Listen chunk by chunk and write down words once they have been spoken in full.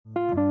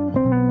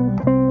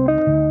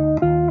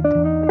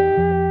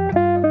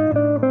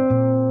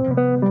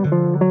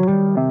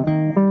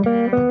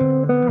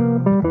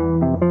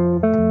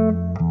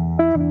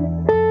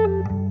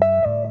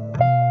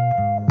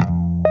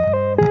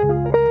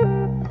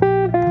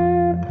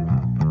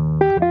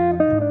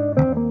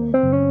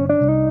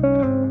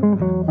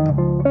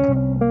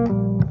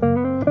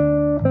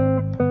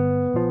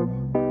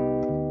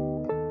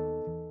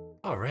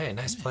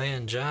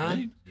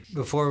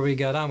before we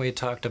got on, we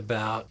talked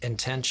about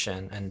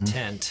intention,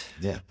 intent.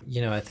 Yeah.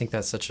 I think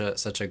that's such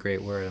a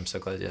great word. I'm so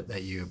glad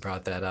that you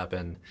brought that up.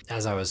 And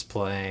as I was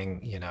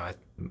playing,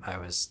 I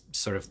was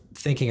sort of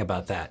thinking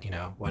about that.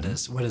 What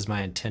is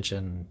my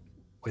intention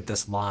with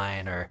this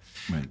line, or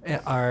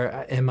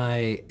am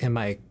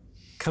I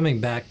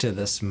coming back to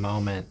this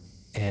moment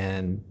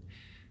and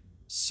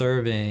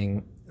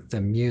serving the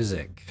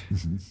music,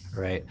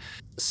 right?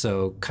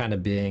 So kind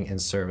of being in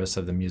service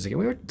of the music. And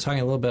we were talking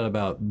a little bit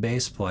about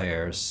bass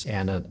players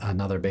and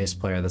another bass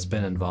player that's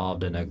been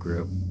involved in a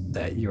group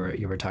that you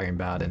were talking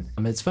about. And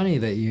it's funny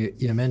that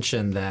you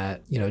mentioned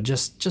that,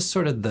 just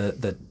sort of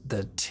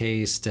the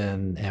taste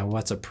and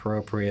what's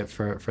appropriate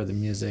for the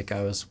music.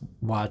 I was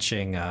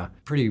watching a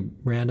pretty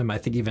random, I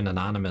think even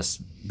anonymous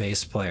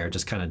bass player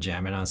just kind of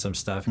jamming on some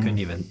stuff. Couldn't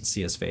even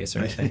see his face or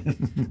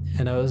anything.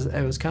 And I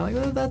was kind of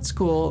like, oh, that's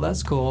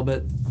cool,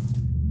 but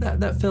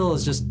that fill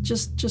is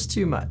just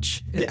too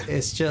much.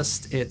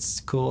 It's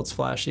cool, it's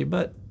flashy,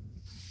 but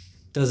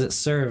does it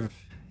serve,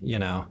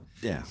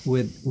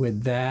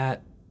 with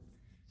that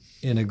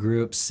in a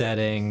group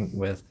setting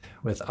with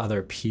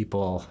other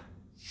people?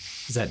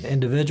 Is that an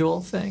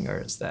individual thing, or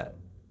is that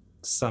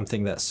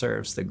something that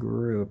serves the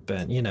group?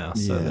 And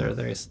so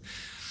there's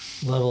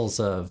levels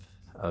of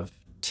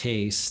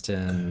taste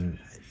and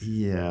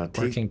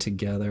working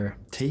together.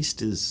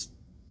 Taste is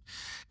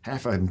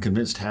I'm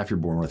convinced half you're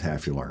born with,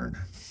 half you learn.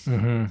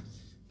 Mm-hmm.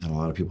 And a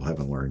lot of people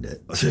haven't learned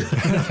it.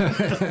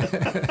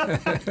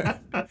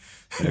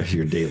 There's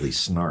your daily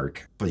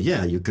snark. But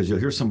because you'll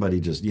hear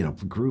somebody just,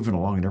 grooving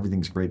along and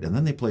everything's great. And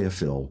then they play a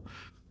fill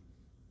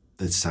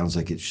that sounds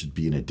like it should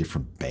be in a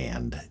different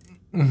band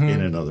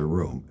in another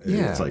room.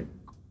 Yeah. It's like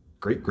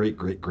great,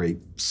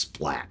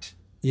 splat.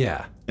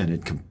 Yeah. And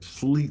it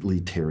completely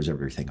tears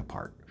everything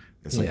apart.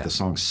 It's like the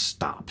song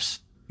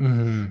stops.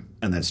 Mm-hmm.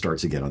 And then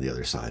starts again on the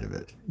other side of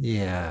it.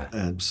 Yeah.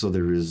 And so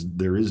there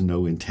is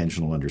no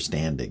intentional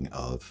understanding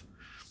of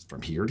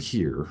from here to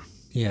here.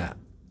 Yeah.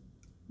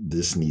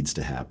 This needs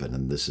to happen,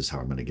 and this is how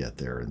I'm going to get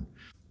there,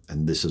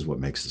 and this is what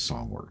makes the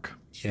song work.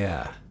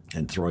 Yeah.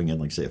 And throwing in,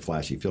 like, say, a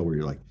flashy fill where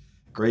you're like,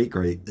 great,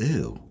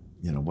 ew,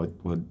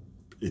 what?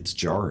 It's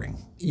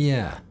jarring.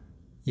 Yeah.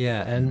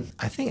 Yeah, and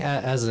I think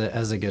as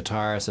a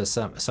guitarist, as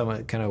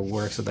someone kind of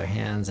works with their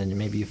hands, and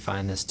maybe you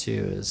find this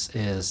too,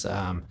 is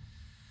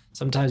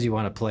sometimes you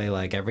want to play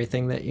like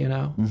everything that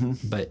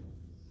but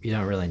you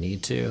don't really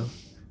need to.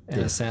 In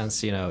a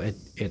sense,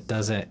 it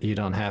doesn't. You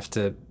don't have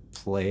to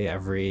play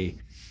every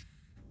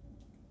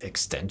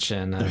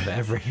extension of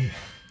every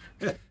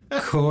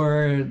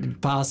chord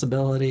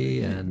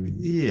possibility,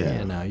 and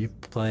you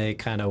play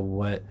kind of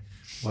what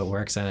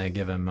works at a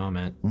given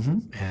moment,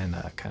 and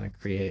kind of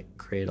create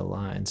a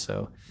line.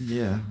 So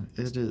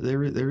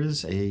there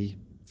is a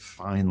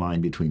fine line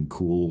between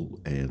cool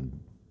and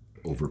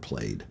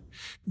overplayed.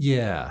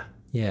 Yeah.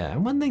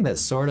 And one thing that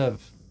sort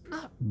of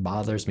not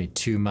bothers me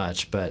too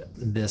much, but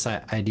this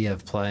idea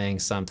of playing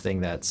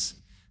something that's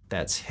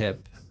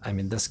hip. I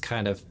mean, this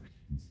kind of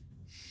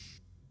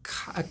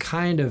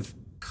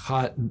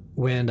caught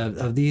wind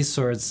of this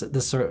sort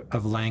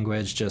of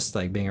language, just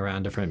like being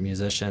around different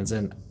musicians.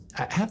 And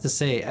I have to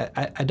say,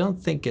 I don't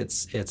think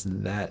it's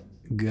that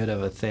good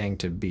of a thing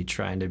to be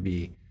trying to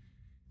be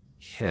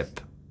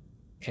hip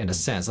in a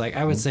sense. Like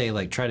I would say,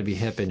 like, try to be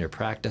hip in your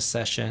practice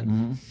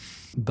session,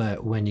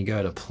 but when you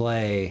go to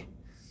play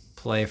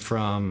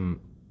from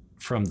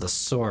the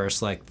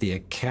source, like the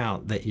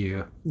account that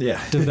you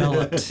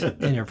developed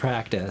in your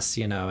practice,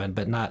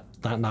 but not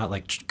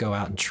like go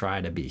out and try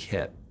to be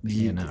hip,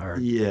 or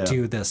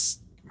do this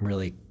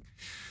really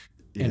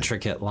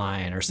intricate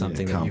line or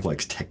something,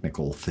 complex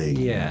technical thing.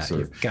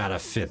 You've got to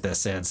fit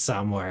this in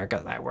somewhere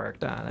because I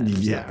worked on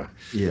it.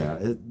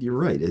 You're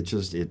right.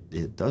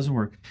 It doesn't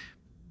work.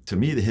 To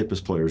me, the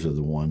hippest players are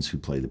the ones who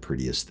play the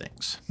prettiest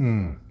things.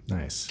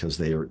 Nice. Because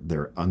they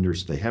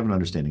have an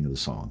understanding of the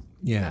song.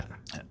 Yeah.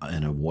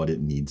 And of what it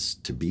needs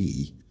to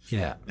be.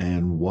 Yeah.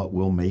 And what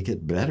will make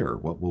it better,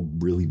 what will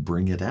really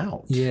bring it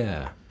out.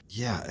 Yeah.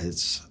 Yeah,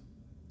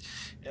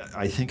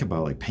 I think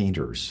about like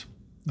painters.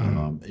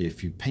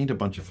 If you paint a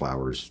bunch of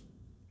flowers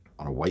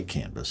on a white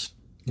canvas.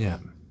 Yeah.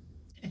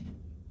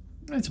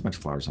 It's a bunch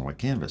of flowers on a white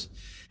canvas.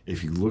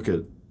 If you look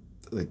at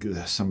like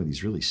some of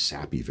these really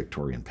sappy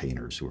Victorian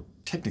painters who are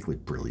technically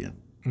brilliant,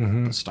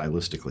 but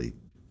stylistically.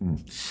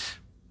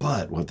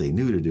 But what they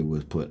knew to do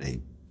was put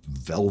a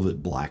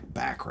velvet black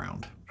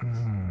background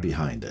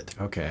behind it.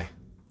 Okay.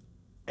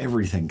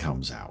 Everything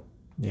comes out.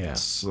 Yeah.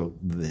 So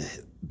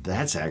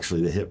that's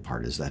actually the hip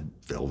part, is that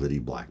velvety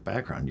black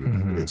background.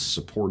 It's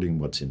supporting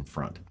what's in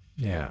front.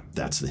 Yeah.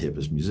 That's the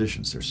hippest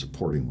musicians. They're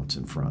supporting what's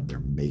in front. They're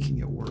making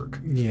it work.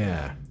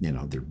 Yeah.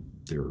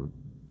 Their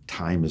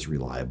time is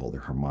reliable.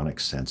 Their harmonic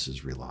sense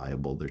is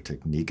reliable. Their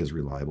technique is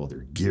reliable.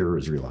 Their gear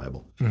is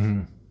reliable.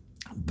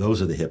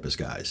 Those are the hippest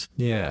guys.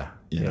 Yeah.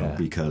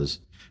 Because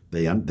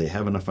they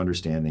have enough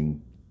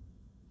understanding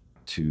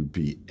to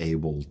be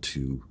able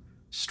to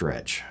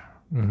stretch,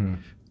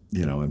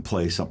 and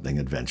play something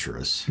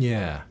adventurous.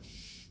 Yeah.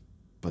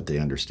 but they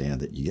understand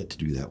that you get to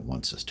do that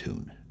once a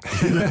tune.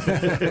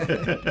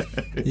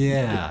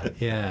 Yeah.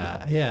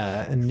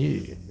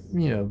 And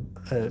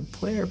a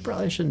player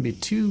probably shouldn't be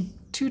too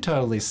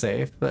totally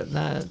safe, but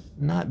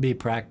not be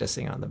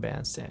practicing on the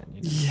bandstand.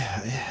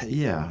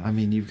 Yeah. I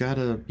mean, you've got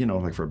to,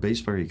 like for a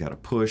bass player, you got to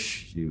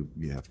push. You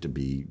have to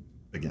be,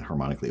 again,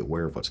 harmonically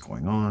aware of what's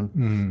going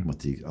on, what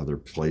the other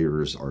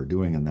players are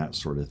doing, and that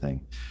sort of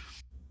thing.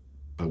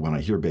 But when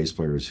I hear bass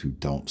players who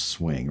don't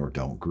swing or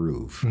don't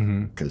groove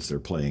because they're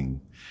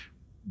playing,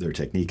 their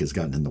technique has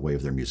gotten in the way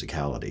of their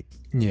musicality.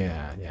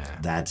 Yeah.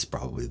 That's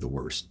probably the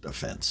worst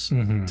offense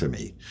to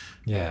me.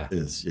 Yeah.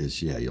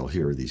 Is you'll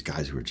hear these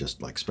guys who are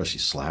just like, especially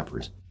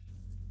slappers.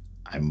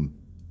 I'm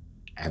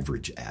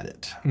average at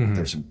it.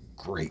 There's some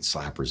great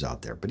slappers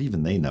out there, but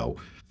even they know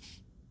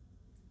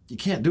you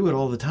can't do it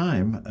all the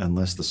time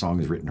unless the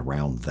song is written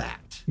around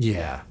that.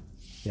 Yeah,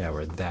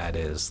 where that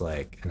is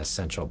like an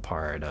essential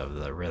part of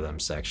the rhythm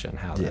section,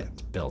 how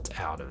that's built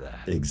out of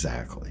that.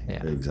 Exactly.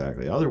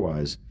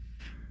 Otherwise,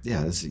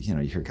 it's, you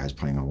hear guys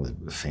playing all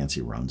the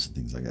fancy runs and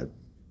things like that.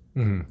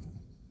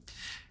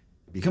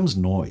 It becomes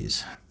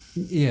noise.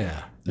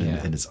 Yeah.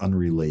 And it's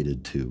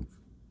unrelated to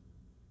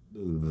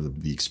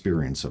the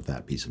experience of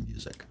that piece of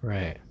music.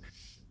 Right.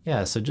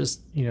 Yeah. So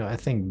just, I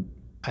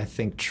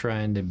think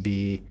trying to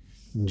be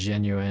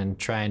genuine,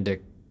 trying to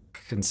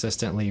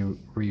consistently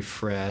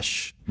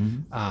refresh,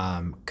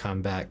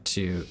 come back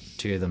to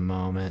the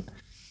moment,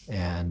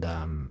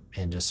 and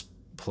just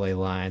play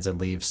lines and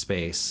leave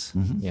space.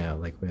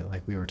 Like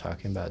we were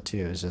talking about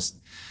too. It's just,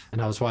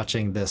 and I was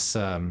watching this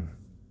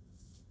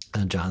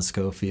John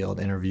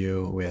Scofield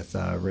interview with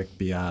Rick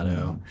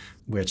Beato,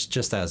 which,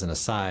 just as an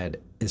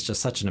aside, is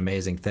just such an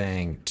amazing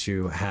thing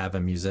to have a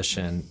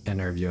musician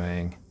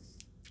interviewing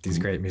these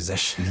great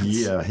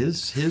musicians. Yeah,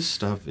 his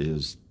stuff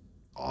is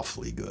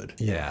awfully good.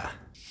 Yeah.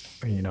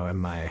 In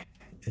my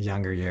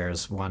younger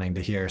years, wanting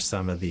to hear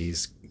some of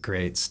these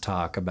greats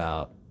talk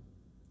about,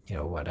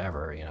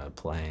 whatever,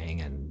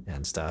 playing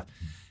and stuff,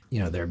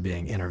 they're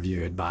being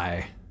interviewed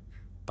by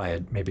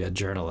maybe a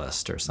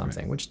journalist or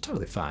something, which is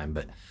totally fine.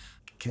 But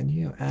can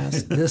you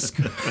ask this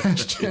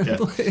question,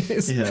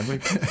 please? Yeah, we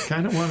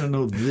kind of want to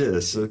know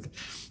this.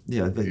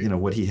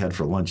 What he had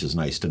for lunch is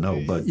nice to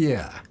know, but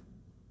Yeah,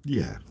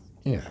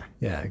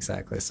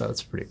 exactly. So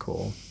it's pretty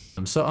cool.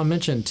 So I'll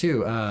mention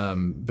too,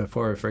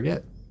 before I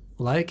forget,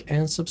 like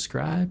and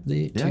subscribe.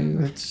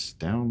 It's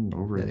down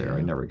over there.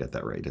 I never get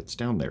that right. It's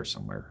down there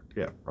somewhere.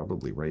 Yeah,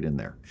 probably right in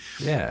there.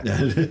 Yeah.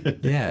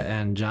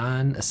 And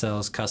John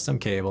sells custom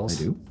cables.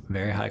 I do.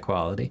 Very high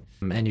quality.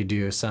 And you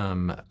do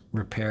some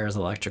repairs,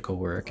 electrical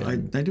work. I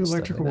do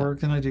electrical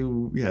work, and I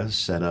do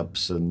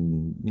setups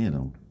and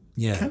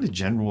kind of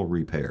general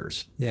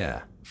repairs.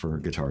 Yeah. For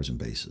guitars and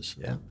basses.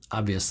 Yeah.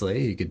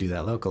 Obviously, you could do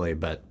that locally,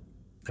 but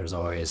there's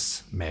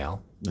always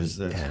mail.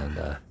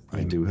 And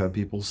I do have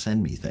people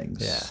send me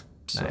things. Yeah.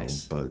 So,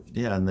 Nice. But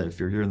and if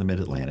you're here in the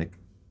Mid-Atlantic,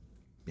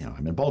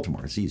 I'm in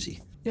Baltimore. It's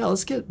easy. Yeah,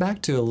 let's get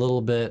back to a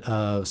little bit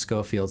of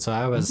Scofield.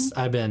 So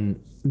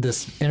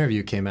this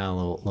interview came out a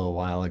little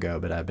while ago,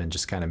 but I've been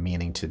just kind of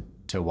meaning to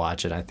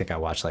watch it. I think I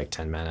watched like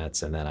 10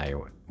 minutes, and then I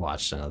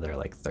watched another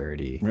like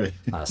 30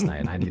 last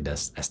night. And I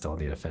still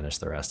need to finish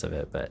the rest of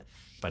it, but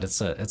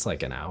it's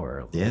like an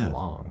hour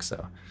long.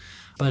 So,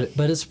 but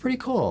it's pretty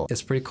cool.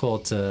 It's pretty cool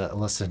to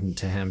listen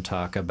to him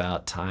talk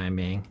about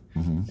timing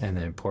and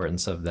the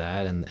importance of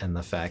that, and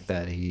the fact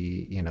that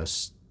he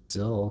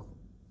still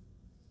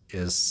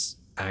is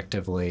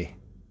actively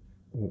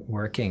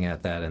working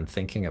at that and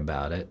thinking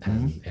about it,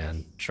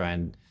 and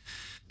trying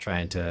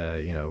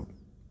to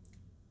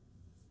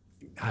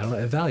I don't know,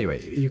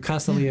 evaluate. You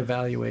constantly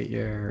evaluate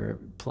your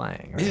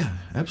playing, right? Yeah,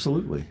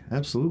 absolutely.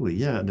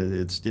 Yeah, and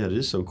it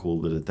is so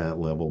cool that at that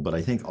level, but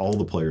I think all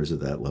the players at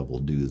that level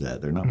do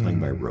that. They're not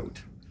playing by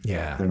rote.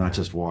 Yeah. They're not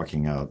just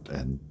walking out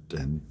and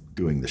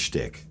doing the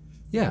shtick.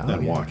 Yeah.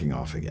 Then walking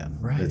off again.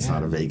 Right. It's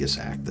not a Vegas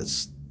act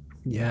that's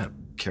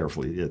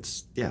carefully.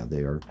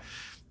 They are,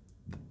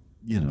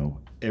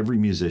 every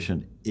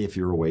musician, if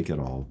you're awake at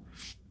all,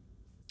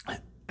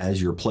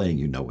 as you're playing,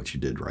 you know what you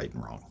did right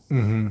and wrong.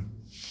 Mm-hmm.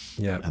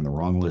 Yeah. And the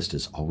wrong list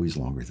is always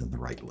longer than the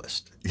right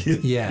list.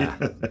 Yeah.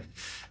 And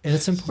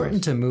it's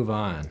important to move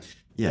on.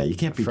 Yeah, you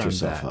can't beat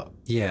yourself up.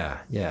 Yeah,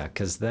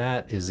 because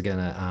that is going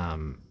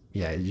to,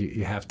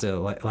 you have to,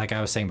 like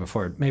I was saying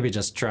before, maybe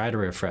just try to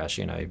refresh,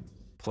 you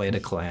played a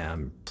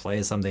clam,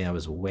 play something that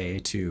was way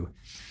too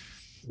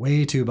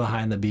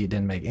behind the beat,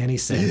 didn't make any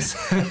sense.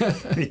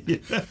 And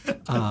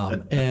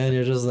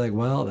you're just like,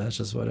 well, that's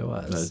just what it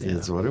was.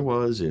 It's what it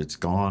was. It's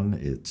gone.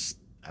 It's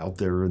out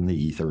there in the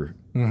ether.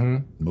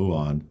 Move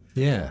on.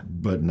 Yeah.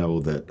 But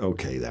know that,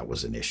 okay, that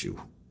was an issue.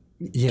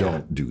 Yeah.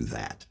 Don't do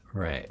that.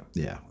 Right.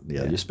 Yeah.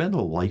 You spend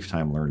a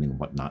lifetime learning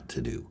what not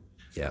to do.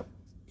 Yep.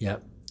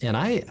 And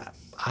I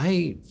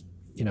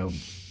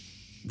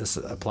this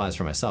applies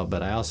for myself,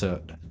 but I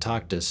also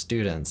talk to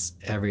students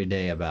every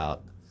day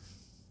about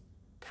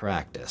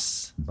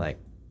practice, like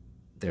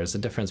there's a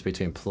difference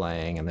between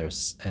playing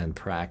and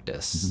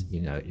practice.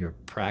 You know, your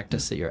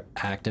practice that you're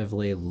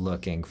actively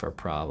looking for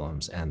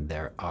problems, and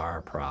there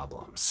are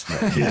problems.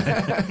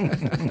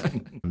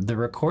 The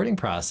recording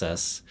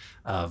process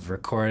of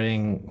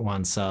recording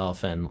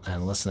oneself and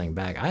listening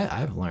back,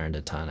 I've learned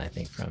a ton, I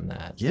think, from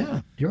that.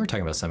 Yeah. You were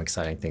talking about some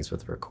exciting things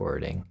with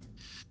recording.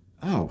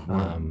 Oh,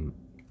 well,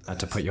 Not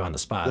to put you on the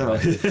spot,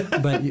 No.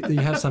 but you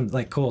have some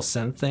like cool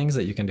synth things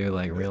that you can do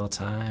like real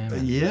time.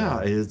 yeah,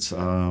 it's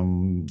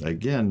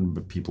again,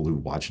 but people who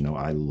watch know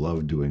I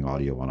love doing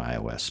audio on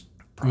iOS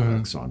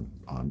products on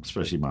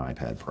especially my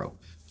iPad Pro.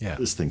 Yeah.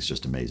 This thing's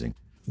just amazing.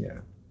 Yeah.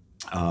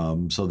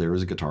 So there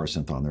is a guitar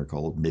synth on there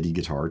called MIDI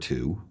Guitar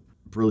 2.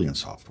 Brilliant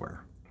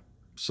software.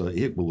 So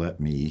it will let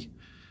me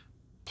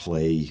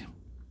play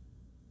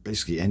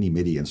basically any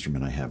MIDI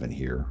instrument I have in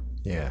here,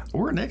 Yeah.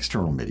 or an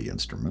external MIDI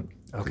instrument.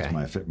 'Cause Okay.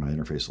 my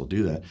interface will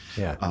do that.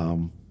 Yeah.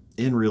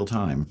 In real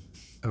time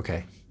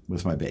Okay.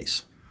 with my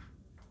bass.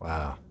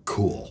 Wow.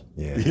 Cool.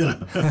 Yeah. You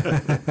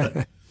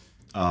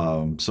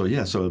know? So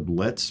it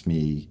lets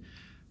me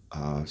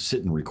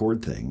sit and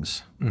record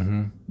things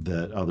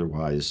that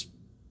otherwise,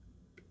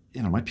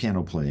 you know, my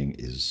piano playing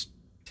is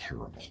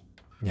terrible.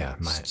 Yeah.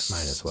 Mine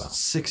as well.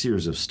 6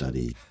 years of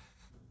study.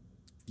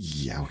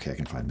 Yeah, okay, I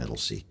can find middle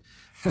C.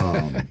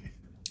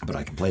 But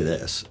I can play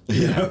this.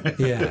 You know?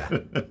 Yeah.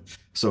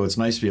 So it's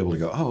nice to be able to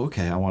go, oh,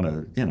 okay, I want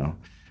to, you know,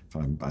 if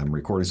I'm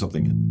recording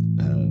something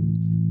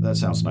and that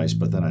sounds nice,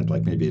 but then I'd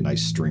like maybe a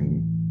nice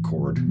string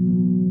chord,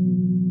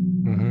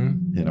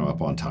 you know,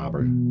 up on top,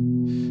 or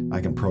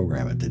I can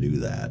program it to do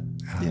that,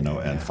 you know,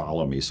 and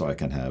follow me so I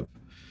can have,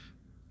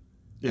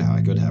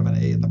 I could have an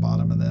A in the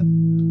bottom and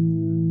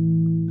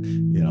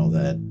then, you know,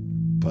 that,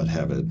 but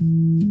have it,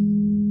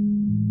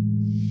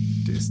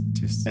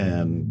 Just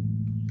and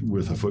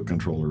with a foot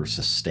controller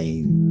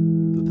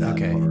sustain that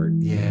part.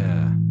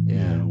 Yeah. You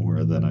Yeah. know,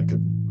 where then I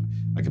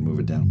can move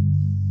it down.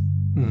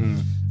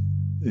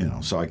 You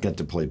know, so I get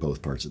to play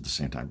both parts at the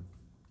same time.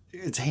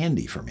 It's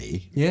handy for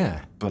me,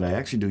 Yeah. but I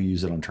actually do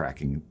use it on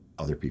tracking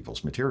other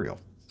people's material.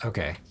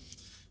 Okay.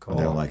 Cool.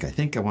 They're like, I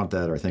think I want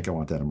that, or I think I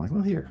want that. I'm like,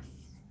 well, here.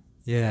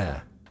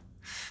 Yeah.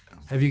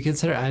 Have you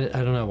considered? I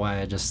don't know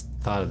why I just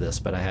thought of this,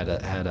 but I had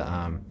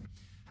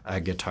a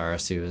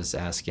guitarist who was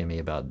asking me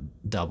about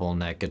double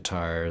neck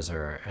guitars,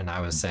 and I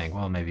was saying,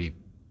 well, maybe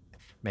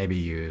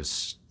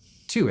use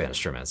two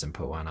instruments and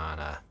put one on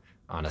a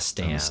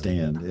stand. On a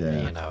stand,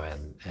 yeah. You know,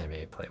 and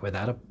maybe play. Would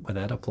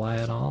that apply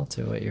at all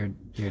to what you're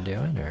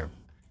doing, or?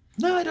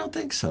 No, I don't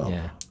think so.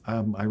 Yeah.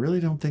 I really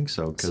don't think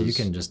so. So you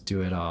can just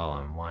do it all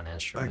on one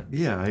instrument.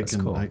 That's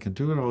cool. I can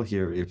do it all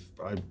here. If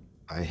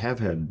I have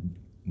had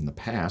in the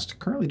past,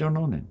 currently don't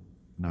own it.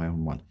 No, I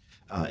own one.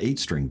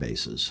 8-string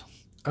basses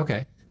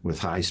Okay. with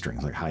high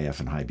strings, like high F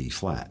and high B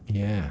flat.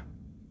 Yeah.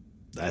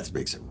 That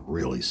makes it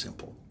really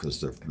simple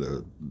because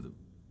the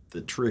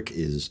trick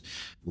is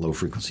low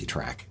frequency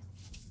track.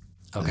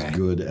 Okay. As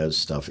good as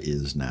stuff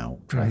is now,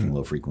 tracking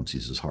low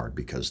frequencies is hard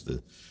because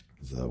the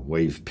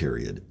wave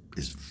period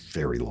is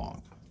very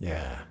long.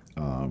 Yeah.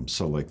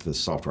 So like the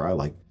software I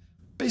like,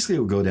 basically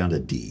it'll go down to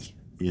D.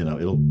 You know,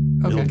 it'll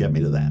get me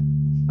to that,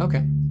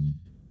 Okay.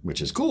 which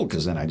is cool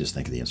because then I just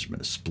think of the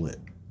instrument as split.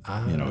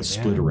 You know, it's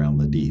yeah. split around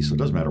the D, so it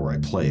doesn't matter where I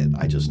play it.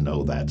 I just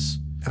know that's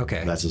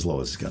as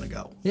low as it's going to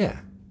go. Yeah.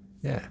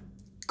 Yeah.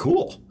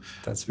 Cool.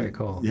 That's very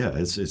cool. Yeah,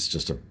 it's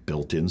just a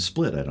built-in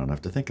split. I don't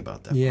have to think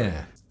about that.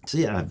 Yeah. So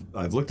yeah,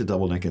 I've looked at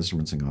double neck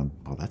instruments and gone,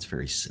 well, that's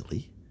very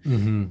silly.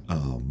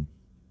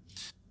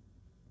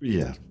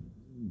 Yeah,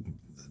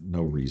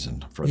 no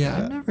reason for Yeah,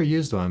 that. I've never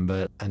used one,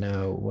 but I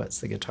know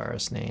what's the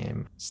guitarist's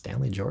name?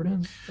 Stanley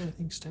Jordan? I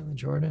think Stanley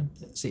Jordan.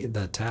 See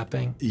the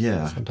tapping?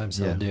 Yeah. Sometimes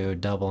he'll do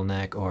double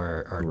neck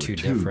or two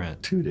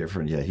different. Two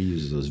different. Yeah, he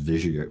uses those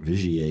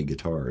Vigier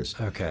guitars,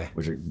 Okay.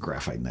 which are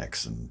graphite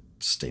necks and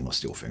stainless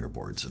steel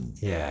fingerboards and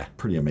Yeah.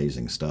 pretty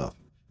amazing stuff.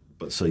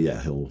 But so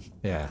yeah, he'll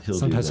Yeah. do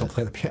Sometimes he'll that.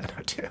 play the piano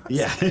too.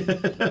 Yeah.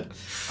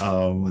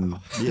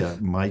 Yeah,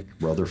 Mike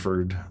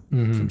Rutherford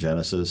from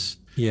Genesis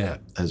Yeah.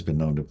 has been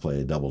known to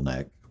play a double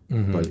neck,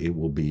 but it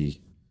will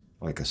be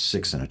like a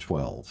 6 and a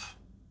 12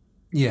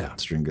 Yeah.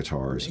 string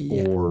guitars,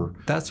 Yeah. or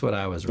That's what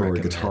I was a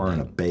recommending. guitar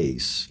and a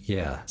bass,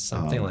 Yeah.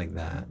 Something like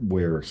that.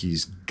 where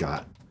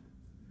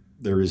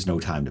there is no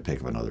time to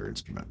pick up another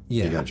instrument.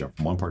 Yeah. You got to jump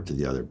from one part to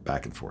the other,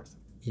 back and forth.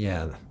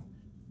 Yeah.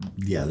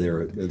 Yeah,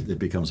 it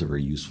becomes a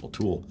very useful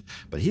tool.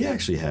 But he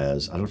actually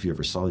has, I don't know if you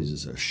ever saw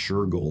these, a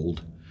Sure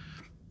Gold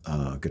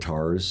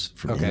guitars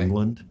from Okay.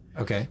 England.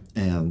 Okay.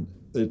 And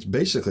it's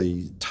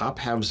basically top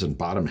halves and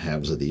bottom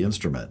halves of the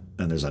instrument,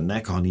 and there's a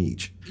neck on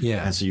each.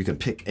 Yeah. And so you can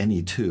pick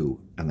any two,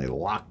 and they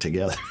lock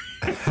together.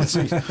 It's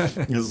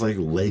like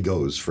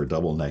Legos for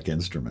double neck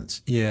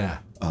instruments. Yeah.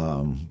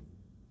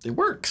 It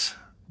works,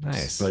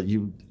 Nice. but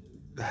you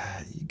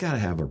got to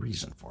have a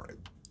reason for it.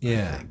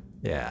 yeah.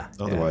 Yeah.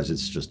 Otherwise,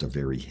 it's just a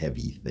very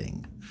heavy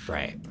thing.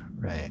 Right,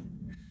 right.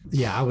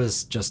 Yeah, I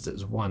was just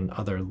as one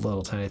other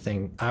little tiny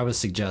thing. I was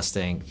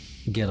suggesting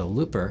get a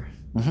looper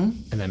and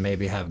then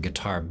maybe have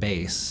guitar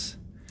bass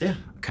Yeah.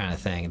 kind of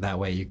thing. That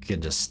way you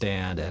could just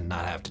stand and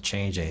not have to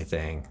change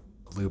anything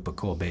loop a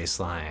cool bass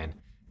line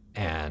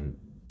and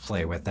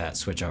play with that,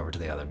 switch over to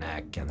the other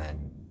neck, and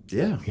then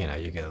Yeah.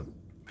 you can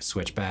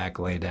switch back,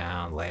 lay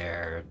down,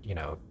 layer. You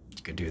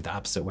could do it the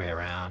opposite way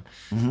around.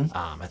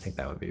 I think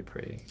that would be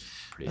pretty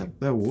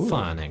That would.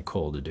 fun and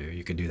cool to do.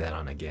 You could do that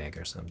on a gig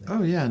or something.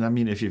 Oh, yeah. And I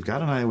mean, if you've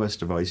got an iOS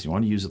device and you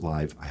want to use it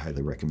live, I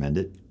highly recommend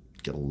it.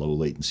 Get a low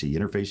latency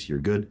interface, you're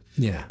good.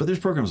 Yeah. But there's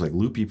programs like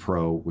Loopy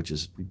Pro, which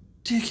is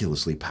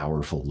ridiculously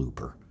powerful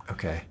looper.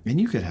 Okay. And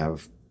you could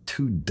have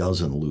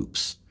 24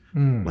 loops,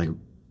 like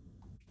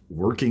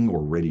working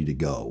or ready to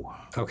go.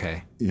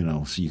 Okay.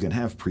 So you can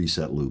have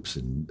preset loops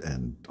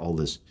and all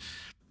this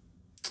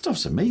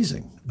stuff's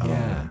amazing.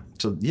 Yeah.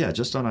 So yeah,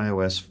 just on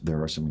iOS,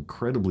 there are some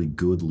incredibly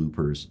good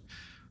loopers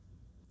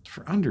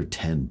for under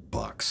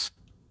 $10.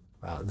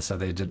 Wow. So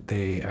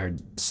they are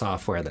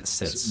software that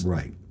sits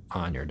Right.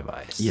 on your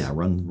device. Yeah,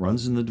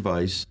 runs in the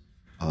device,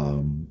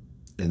 and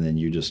then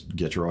you just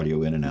get your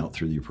audio in and out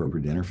through the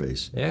appropriate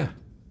interface. Yeah.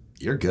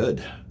 You're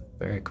good.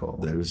 Very cool.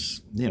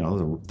 There's,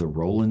 the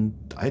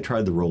Roland. I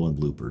tried the Roland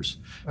loopers.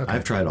 Okay.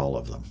 I've tried all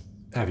of them.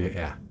 Have you?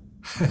 Yeah.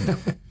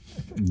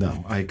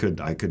 No, I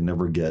could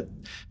never get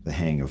the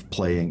hang of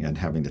playing and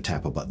having to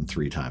tap a button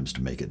 3 times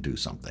to make it do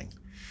something.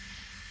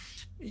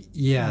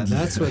 Yeah,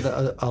 that's with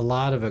a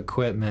lot of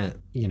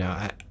equipment.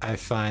 I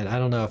find, I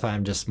don't know if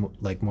I'm just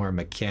like more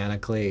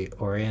mechanically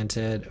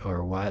oriented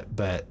or what,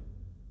 but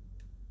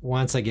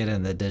once I get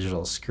in the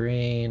digital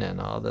screen and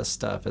all this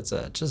stuff, it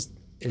just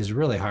is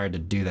really hard to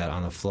do that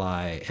on the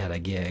fly at a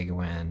gig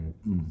when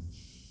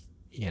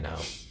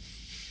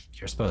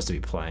you're supposed to be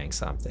playing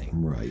something.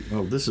 Right.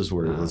 Well, this is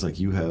where it was like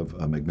you have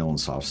a Macmillan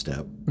Soft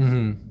Step.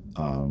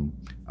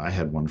 I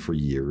had one for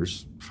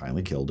years.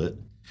 Finally killed it.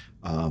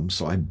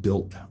 So I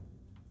built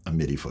a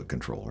MIDI foot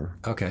controller.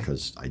 Okay.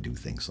 Because I do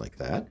things like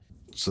that.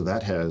 So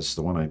that has,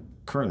 the one I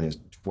currently has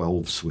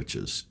 12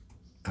 switches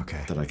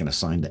Okay. that I can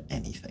assign to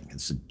anything.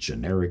 It's a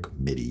generic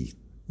MIDI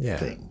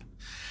thing.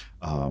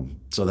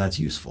 So that's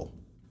useful.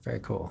 Very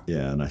cool.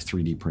 Yeah, and I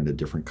 3D printed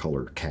different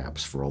color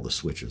caps for all the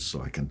switches,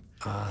 so I can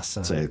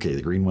Awesome. say, okay,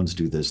 the green ones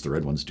do this, the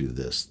red ones do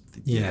this,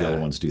 the yellow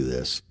ones do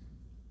this.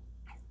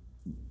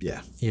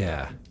 Yeah.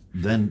 Yeah.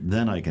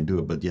 Then I can do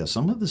it. But yeah,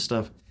 some of the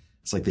stuff,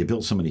 it's like they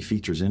built so many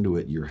features into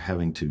it, you're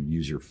having to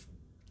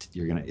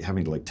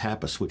having to like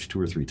tap a switch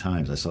 2 or 3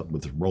 times. I saw it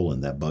with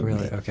Roland, that bugged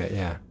Really? me. Okay.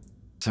 Yeah.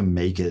 To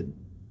make it,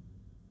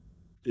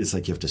 it's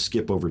like you have to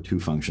skip over 2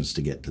 functions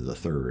to get to the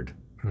third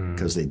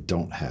because they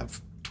don't have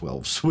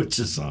 12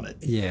 switches on it.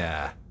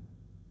 Yeah.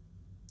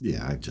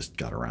 Yeah, I just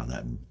got around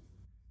that.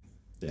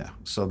 Yeah.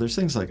 So there's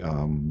things like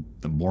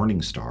the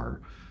Morningstar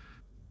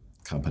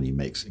company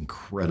makes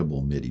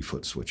incredible MIDI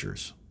foot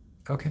switchers.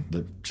 Okay.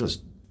 They're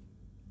just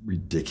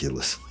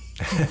ridiculously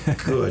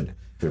good.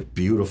 They're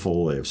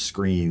beautiful. They have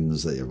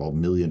screens. They have a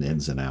million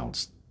ins and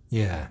outs.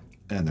 Yeah.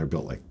 And they're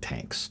built like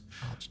tanks.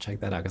 I'll have to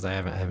check that out because I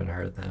haven't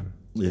heard them.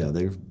 Yeah,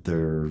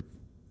 they're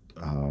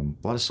a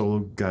lot of solo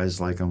guys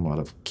like them. A lot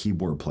of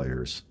keyboard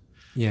players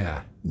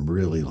Yeah.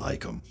 really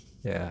like them.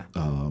 Yeah.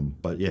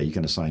 But yeah, you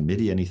can assign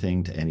MIDI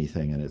anything to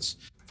anything, and it's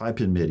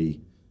 5-pin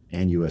MIDI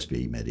and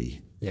USB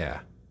MIDI, Yeah.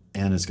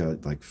 and it's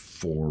got like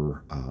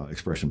 4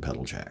 expression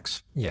pedal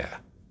jacks. Yeah.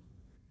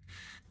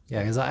 Yeah,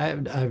 because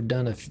I've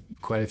done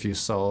quite a few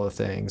solo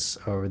things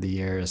over the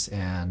years,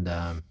 and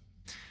I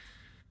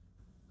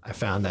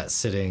found that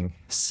sitting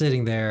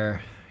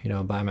there,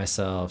 by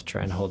myself,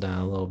 trying to hold down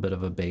a little bit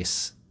of a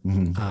bass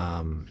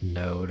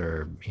note,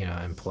 or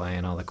and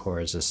playing all the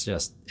chords, it's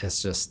just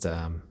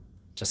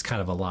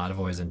kind of a lot. I've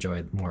always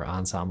enjoyed more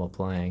ensemble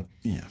playing.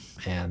 Yeah.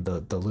 And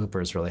the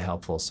looper is really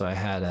helpful. So I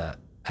had a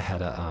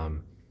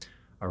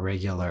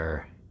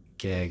regular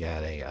gig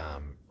at a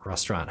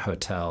restaurant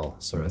hotel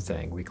sort of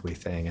thing, weekly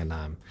thing, and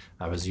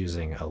I was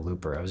using a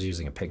looper. I was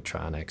using a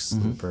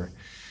Pigtronics looper.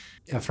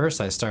 At first,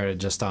 I started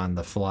just on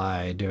the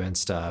fly doing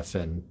stuff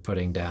and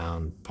putting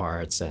down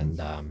parts, and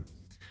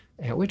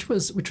which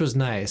was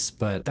nice.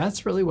 But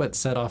that's really what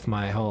set off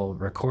my whole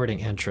recording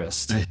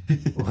interest.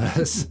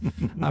 Was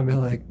I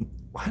mean, like,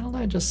 why don't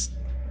I just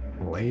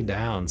lay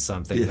down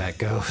something that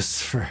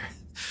goes for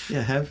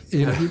have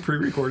your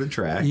pre-recorded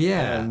track?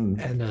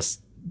 and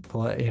just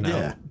play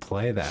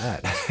play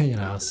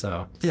that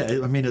so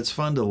I mean, it's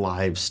fun to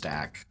live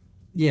stack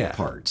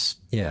parts.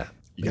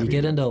 You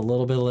get into a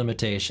little bit of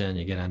limitation,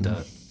 you get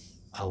into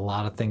a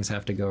lot of things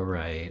have to go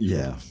right.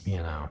 Yeah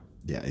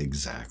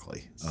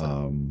exactly.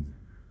 So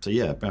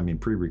I mean,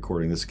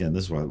 pre-recording this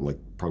is why I like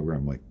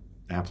program like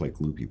app like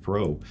Loopy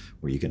Pro,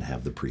 where you can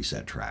have the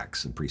preset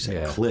tracks and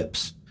preset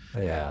clips.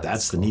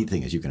 That's the neat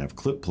thing, is you can have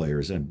clip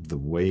players, and the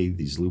way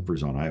these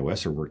loopers on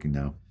iOS are working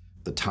now,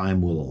 the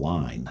time will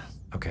align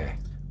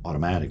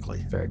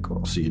automatically. Very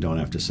cool. So you don't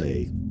have to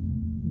say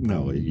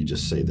no, you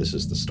just say this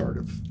is the start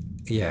of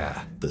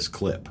this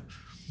clip.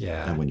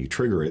 And when you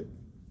trigger it,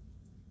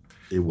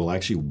 it will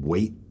actually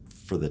wait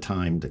for the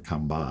time to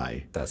come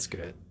by. That's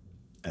good.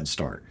 And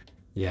start.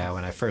 Yeah,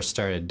 when I first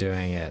started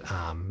doing it,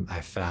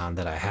 I found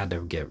that I had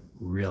to get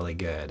really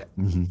good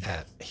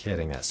at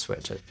hitting that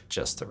switch at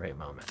just the right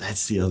moment.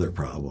 That's the other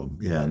problem.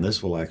 Yeah, and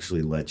this will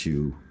actually let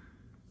you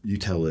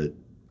tell it,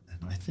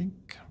 I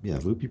think, yeah,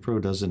 Loopy Pro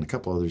does it and a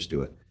couple others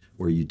do it,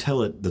 where you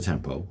tell it the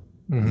tempo,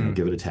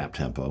 give it a tap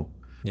tempo,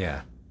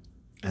 Yeah.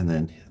 and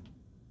then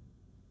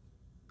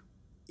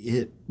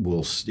it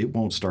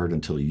won't start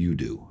until you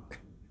do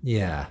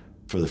Yeah.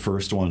 for the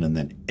first one, and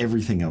then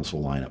everything else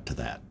will line up to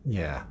that.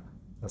 Yeah.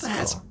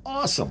 That's cool.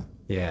 awesome.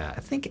 Yeah, I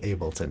think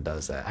Ableton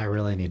does that. I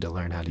really need to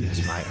learn how to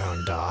use my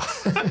own DAW.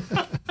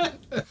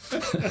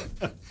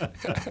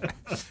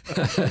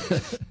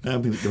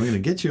 I'm going to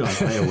get you on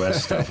iOS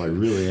stuff. I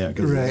really am,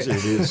 because Right.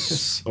 it is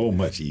so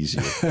much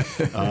easier.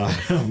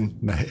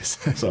 Nice.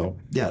 So,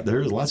 yeah,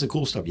 there's lots of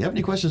cool stuff. You have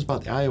any questions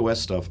about the iOS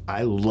stuff?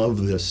 I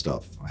love this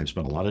stuff. I've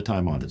spent a lot of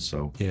time on it,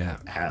 so Yeah.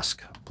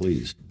 ask,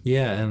 please.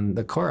 Yeah, and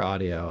the core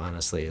audio,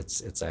 honestly,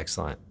 it's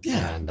excellent.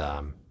 Yeah.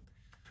 And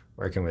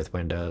working with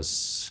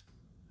Windows,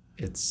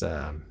 it's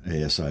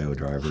ASIO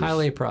drivers.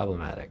 highly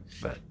problematic,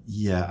 but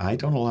Yeah, I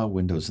don't allow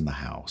Windows in the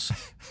house.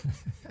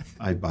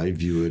 I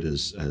view it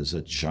as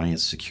a giant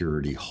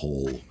security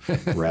hole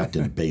wrapped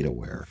in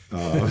betaware.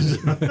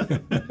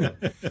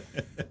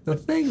 the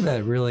thing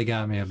that really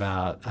got me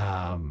about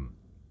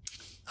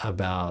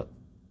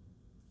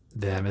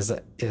them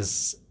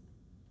is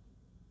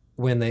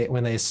when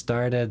they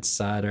started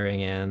soldering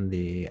in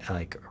the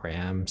like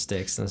RAM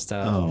sticks and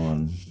stuff.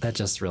 That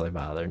just really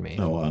bothered me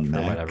on for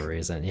Mac? whatever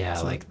reason. Yeah,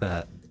 like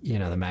the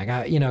the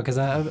Mac. Because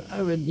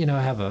I would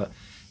have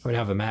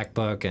a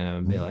MacBook and it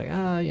would be like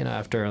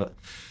after a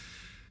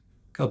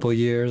couple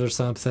years or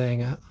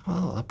something,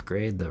 I'll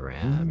upgrade the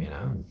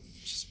RAM.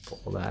 Just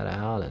pull that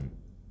out and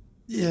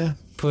Yeah.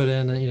 put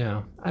in.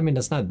 I mean,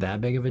 it's not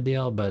that big of a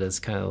deal, but it's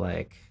kind of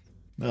like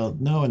Well,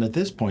 no, and at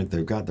this point,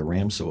 they've got the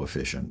RAM so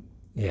efficient.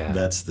 yeah,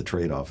 That's the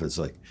trade-off. It's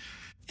like,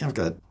 I've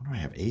got, what do I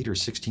have, 8 or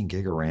 16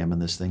 gig of RAM in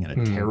this thing and a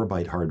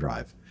terabyte hard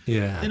drive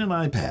yeah, in an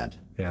iPad.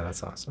 yeah.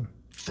 That's awesome.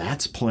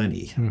 That's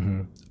plenty.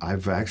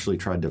 I've actually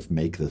tried to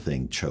make the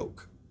thing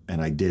choke,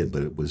 and I did,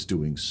 but it was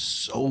doing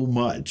so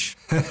much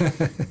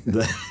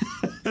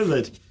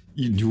that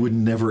you would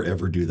never,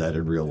 ever do that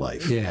in real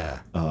life. Yeah,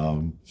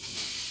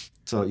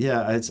 So,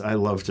 yeah, I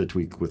love to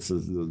tweak with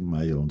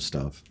my own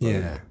stuff.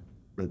 yeah,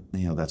 But,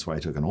 that's why I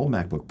took an old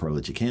MacBook Pro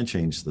that you can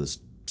change this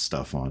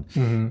stuff on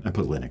and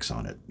put Linux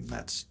on it. And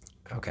that's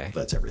okay.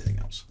 everything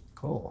else.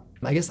 Cool.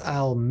 I guess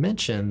I'll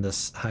mention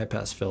this high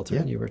pass filter.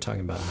 Yeah. You were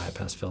talking about a high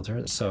pass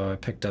filter. So I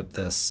picked up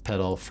this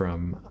pedal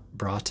from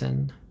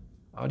Broughton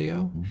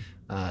Audio.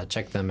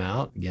 Check them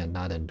out. Again,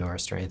 not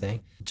endorsed or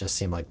anything. It just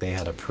seemed like they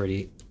had a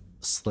pretty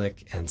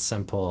slick and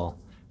simple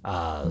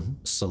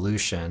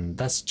solution.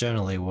 That's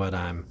generally what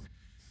I'm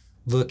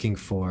looking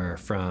for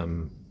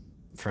from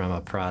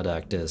a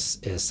product is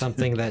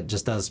something that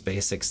just does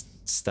basic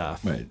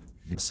stuff. Right.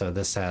 So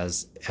this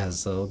has a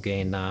little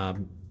gain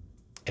knob.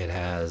 It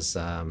has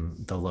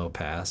the low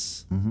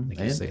pass, like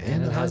you say,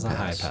 and it has a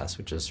high pass,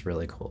 which is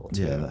really cool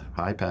too. Yeah, the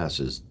high pass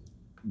is,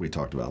 we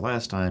talked about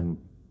last time.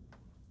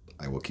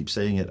 I will keep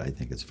saying it. I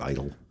think it's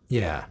vital.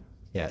 Yeah,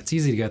 it's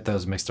easy to get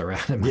those mixed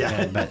around in my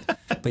head,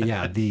 but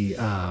yeah, the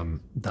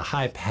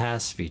high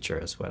pass feature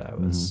is what I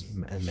was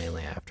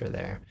mainly after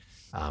there,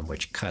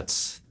 which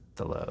cuts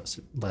the lows,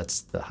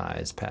 lets the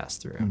highs pass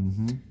through.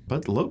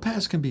 But the low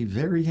pass can be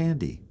very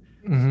handy,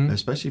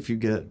 especially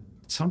if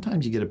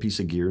sometimes you get a piece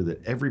of gear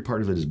that every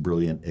part of it is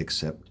brilliant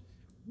except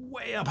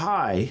way up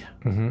high.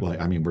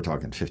 Like, I mean, we're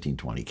talking 15,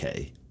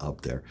 20K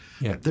up there.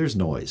 Yeah. There's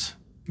noise.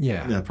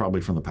 Yeah,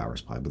 Probably from the power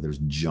supply, but there's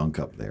junk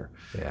up there.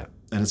 yeah,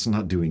 And it's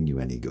not doing you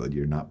any good.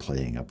 You're not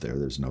playing up there.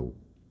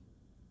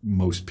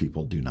 Most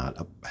people do not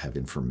have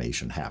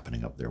information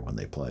happening up there when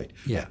they play.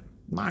 yeah.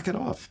 Knock it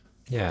off.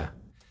 Yeah.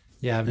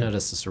 I've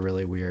noticed this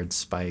really weird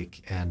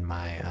spike in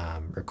my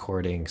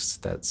recordings.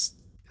 It's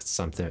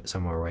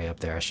somewhere way up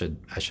there. I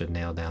should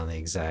nail down the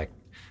exact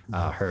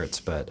hertz,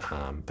 but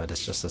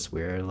it's just this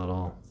weird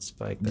little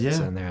spike that's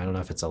in there. I don't know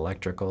if it's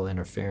electrical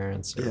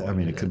interference. Or Yeah, I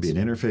mean, it could be an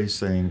interface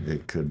thing.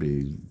 It could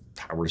be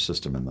power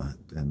system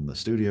in the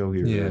studio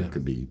here. Yeah. It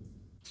could be,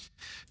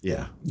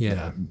 yeah.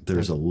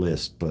 There's a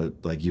list, but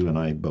like you and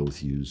I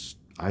both use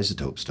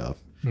isotope stuff.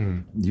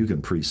 You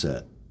can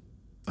preset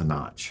a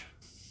notch.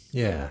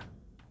 Yeah.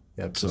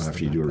 Yep. So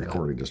after you do a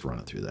recording, just run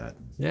it through that.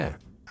 Yeah.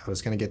 I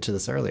was going to get to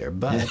this earlier,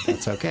 but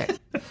that's okay.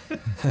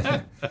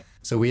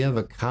 So we have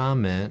a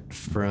comment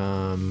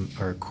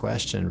or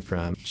question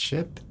from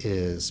Chip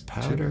is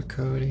powder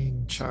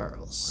coating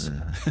Charles.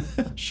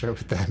 Not sure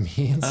what that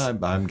means.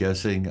 I'm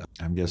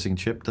guessing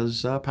Chip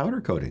does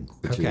powder coating,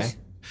 which Okay. is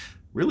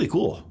really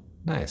cool.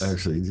 Nice.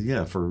 Actually,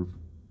 yeah, for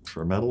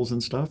metals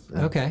and stuff.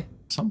 And Okay.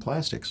 some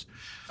plastics.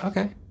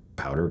 Okay.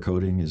 Powder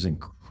coating is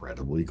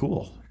incredibly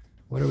cool.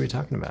 What are we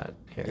talking about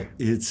here?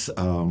 It's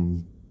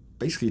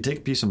basically you take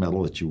a piece of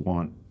metal that you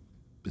want,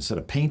 instead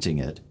of painting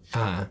it,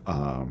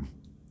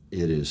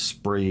 it is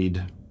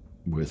sprayed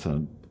with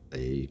a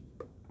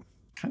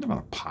kind of an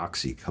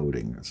epoxy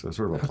coating. So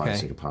sort of a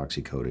plastic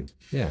epoxy coating.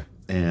 Yeah.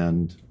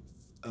 And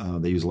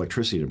they use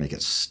electricity to make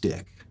it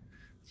stick.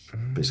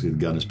 Basically, the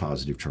gun is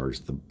positive charge,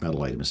 the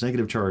metal item is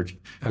negative charge.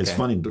 Okay. It's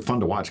fun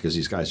to watch because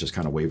these guys just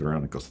kind of wave it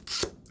around and goes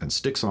and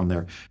sticks on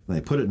there. And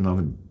they put it in an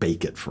oven and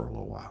bake it for a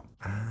little while.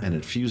 and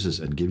it fuses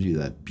and gives you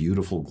that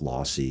beautiful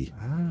glossy,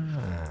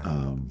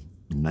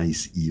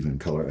 nice even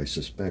color. I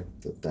suspect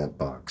that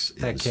box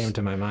That came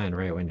to my mind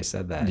right when you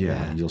said that.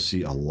 Yeah, you'll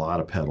see a lot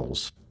of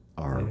pedals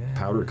are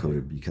powder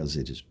coated because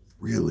it is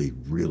really,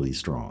 really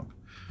strong.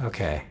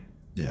 Okay.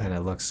 Yeah. And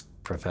it looks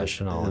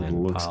professional It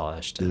and looks-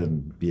 polished.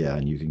 And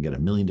you can get a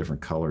million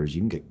different colors.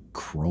 You can get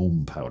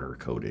chrome powder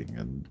coating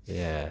and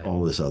Yeah.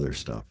 all this other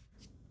stuff.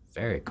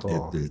 Very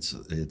cool.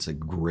 It's a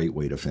great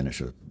way to finish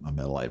a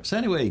metal item. So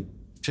anyway,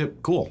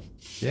 Chip, cool.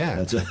 Yeah.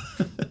 That's it.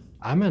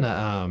 I'm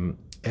gonna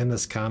in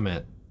this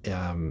comment,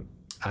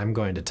 I'm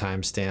going to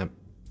timestamp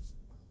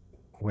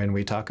when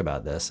we talk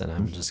about this, and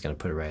I'm just gonna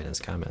put it right in his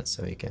comments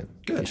so he can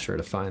be sure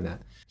to find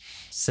that.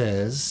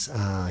 Says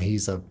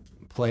he's a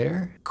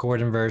player.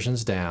 Chord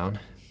inversion's down.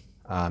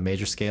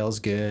 Major scale is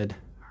good.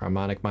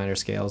 Harmonic minor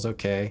scale is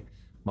okay.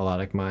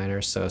 Melodic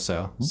minor so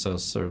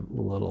sort of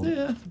little.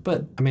 Yeah.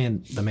 But I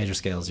mean, the major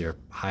scale is your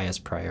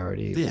highest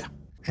priority. Yeah.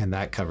 And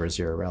that covers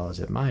your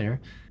relative minor.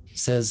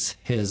 Says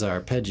his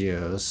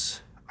arpeggios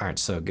aren't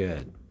so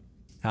good.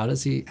 How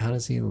does he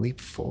leap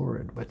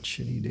forward? What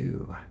should he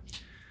do?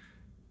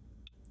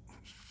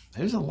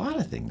 There's a lot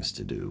of things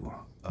to do.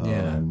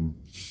 Yeah.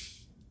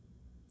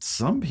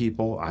 Some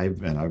people,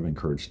 I've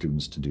encouraged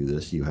students to do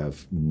this. You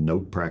have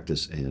note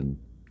practice and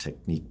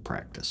technique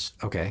practice.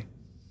 Okay.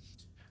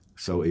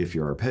 So if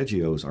your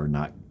arpeggios are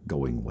not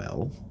going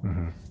well,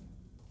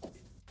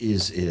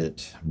 is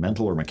it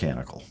mental or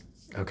mechanical?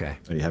 Okay.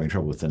 Are you having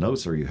trouble with the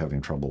notes, or are you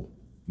having trouble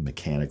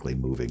mechanically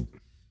moving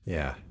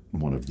Yeah.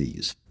 one of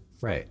these?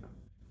 Right.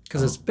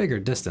 Because it's bigger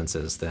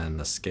distances than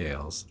the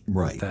scales.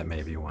 Right. That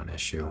may be one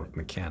issue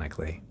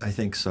mechanically. I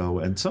think so.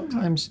 And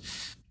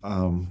sometimes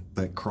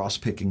that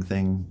cross-picking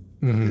thing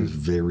is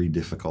very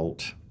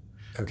difficult.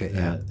 Okay.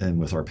 Yeah. And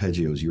with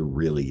arpeggios, you're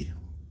really,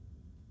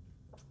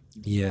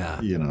 Yeah.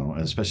 and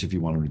especially if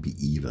you want them to be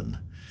even.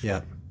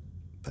 Yeah.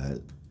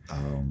 But,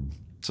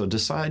 so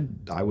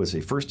I would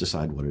say first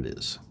decide what it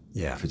is.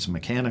 Yeah. If it's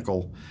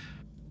mechanical,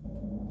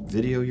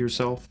 video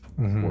yourself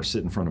or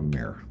sit in front of a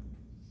mirror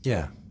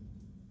Yeah.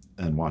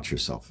 and watch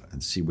yourself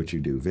and see what you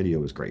do.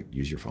 Video is great.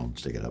 Use your phone,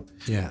 stick it up.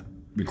 Yeah.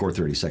 Record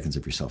 30 seconds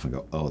of yourself and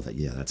go, oh,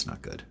 that's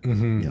not good.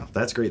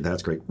 That's great.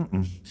 That's great.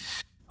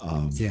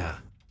 Yeah.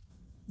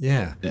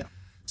 Yeah. Yeah.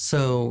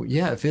 So,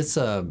 yeah, if it's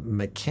a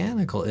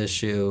mechanical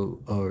issue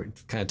or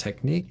kind of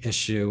technique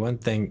issue, one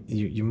thing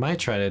you might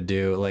try to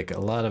do, like a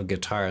lot of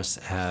guitarists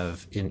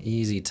have an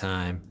easy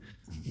time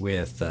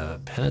with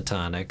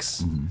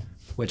pentatonics,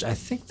 which I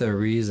think the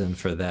reason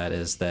for that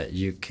is that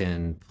you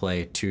can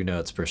play 2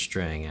 notes per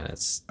string, and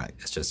it's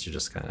just you're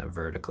just kind of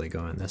vertically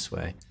going this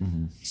way.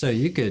 So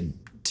you could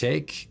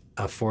take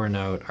a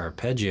 4-note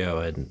arpeggio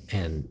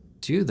and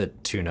do the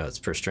 2 notes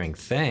per string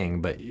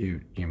thing, but you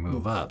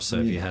move up. So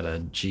if you had a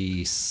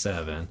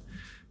G7,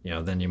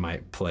 then you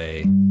might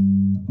play,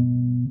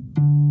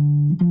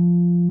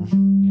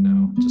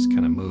 just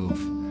kind of move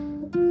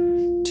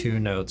 2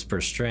 notes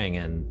per string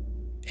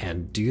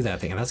and do that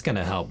thing. And that's going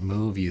to help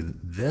move you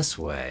this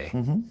way,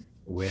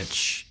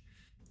 which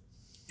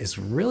is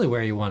really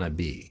where you want to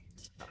be.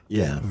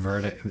 Yeah.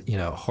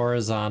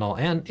 Horizontal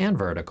and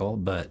vertical,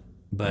 but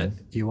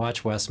you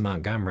watch Wes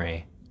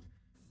Montgomery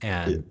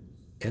and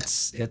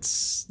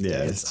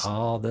it's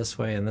all this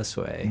way and this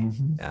way,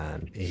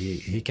 and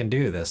he can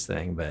do this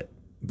thing, but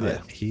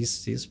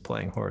he's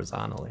playing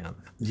horizontally on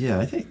that. Yeah,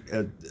 I think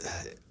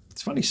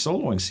it's funny.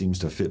 Soloing seems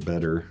to fit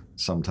better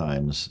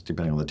sometimes,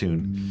 depending on the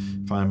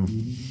tune.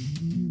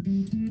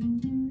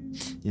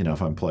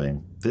 If I'm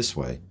playing this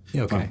way,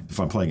 Okay. If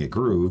I'm playing a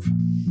groove,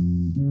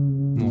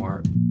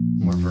 More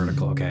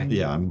vertical. Okay.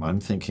 yeah, I'm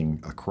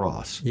thinking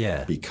across.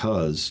 Yeah.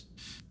 Because,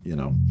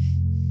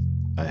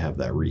 I have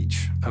that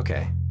reach.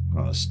 Okay.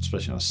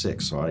 Especially on a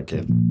 6, so I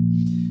can.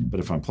 But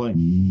if I'm playing,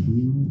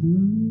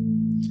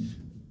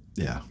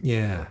 Yeah.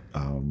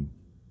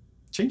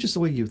 changes the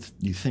way you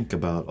think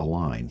about a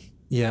line.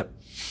 Yep.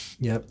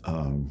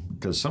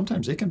 Because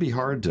sometimes it can be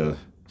hard to,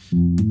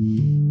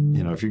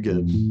 if you get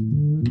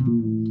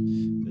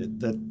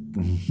that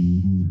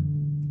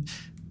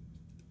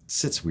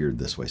sits weird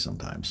this way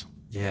sometimes.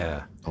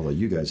 Yeah. Although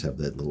you guys have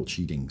that little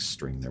cheating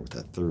string there with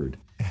that third.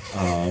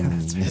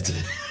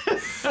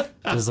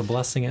 There's a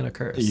blessing and a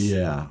curse.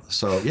 Yeah.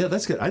 So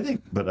that's good. I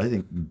think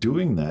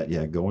doing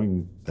that,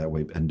 going that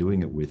way and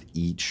doing it with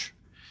each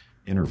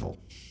interval.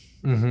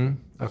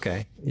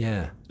 Okay.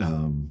 Yeah.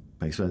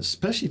 Makes sense,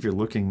 especially if you're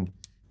looking,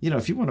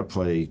 if you want to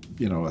play,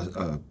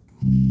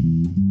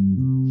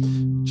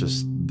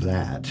 just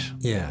that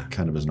Yeah.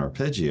 kind of as an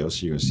arpeggio.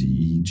 So you're going to see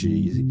E,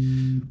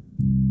 G,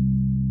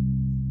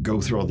 go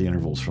through all the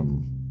intervals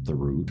from the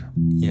root,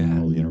 Yeah.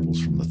 all the intervals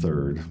from the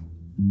third,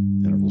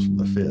 intervals from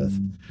the fifth,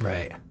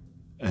 Right.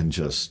 and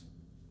just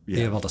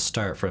Be able to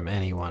start from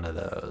any one of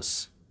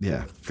those.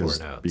 4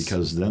 notes.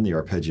 Because then the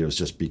arpeggios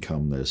just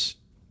become this.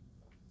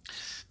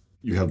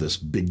 You have this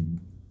big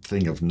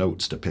thing of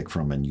notes to pick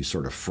from, and you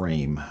sort of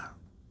frame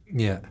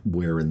Yeah.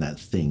 where in that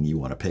thing you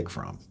want to pick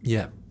from.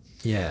 Yeah.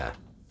 Yeah.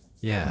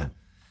 Yeah.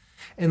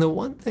 And the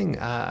one thing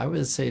I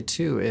would say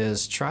too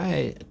is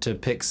try to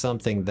pick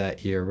something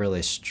that you're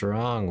really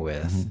strong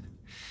with,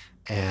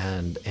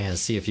 and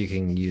see if you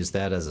can use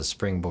that as a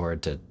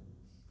springboard to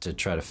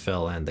try to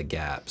fill in the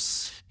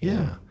gaps.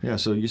 Yeah.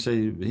 So you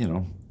say,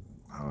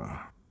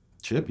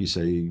 Chip, you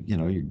say,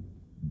 you're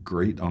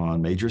great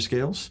on major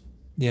scales.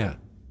 Yeah.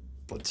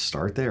 Let's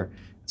start there.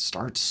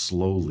 Start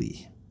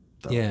slowly.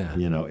 Though. Yeah.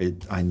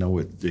 I know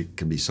it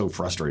can be so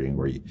frustrating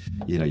where you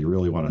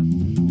really want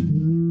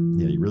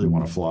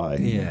to fly.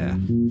 Yeah.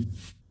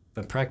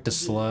 But practice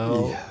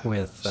slow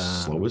with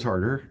slow is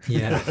harder.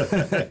 Yeah.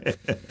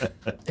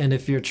 And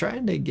if you're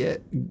trying to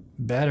get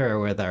better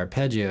with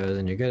arpeggios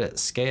and you're good at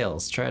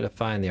scales, try to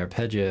find the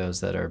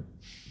arpeggios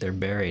they're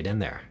buried in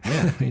there.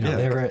 Yeah.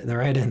 They're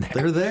right in there.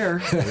 They're there.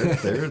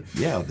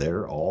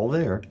 They're all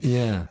there.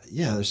 Yeah.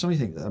 Yeah, there's so many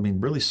things. I mean,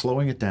 really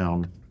slowing it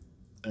down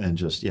and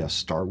just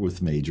start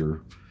with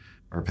major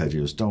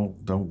arpeggios.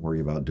 Don't worry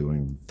about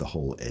doing the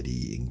whole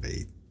Eddie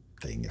Ingve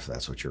thing if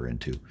that's what you're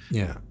into.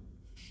 Yeah.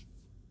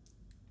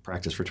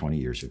 Practice for 20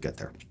 years, you'll get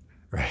there.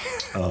 Right.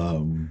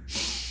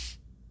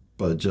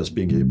 But just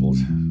being able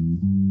to,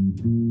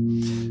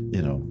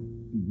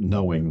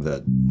 knowing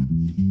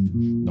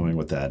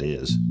what that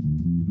is.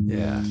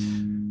 Yeah.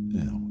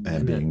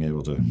 And being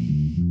able to.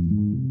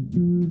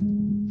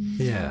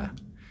 Yeah.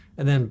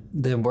 And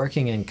then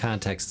working in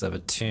context of a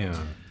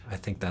tune, I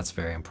think that's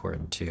very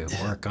important too.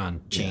 Work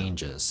on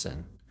changes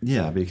and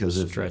because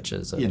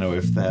stretches.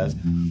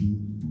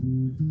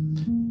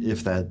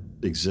 If that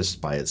exists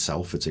by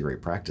itself, it's a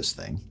great practice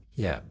thing.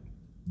 Yeah.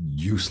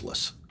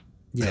 Useless.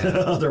 Yeah.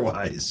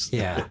 Otherwise.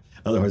 Yeah.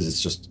 Otherwise,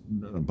 it's just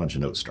a bunch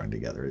of notes strung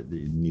together.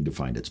 You need to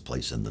find its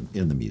place in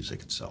the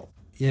music itself.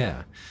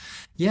 Yeah.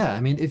 Yeah. I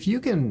mean, if you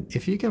can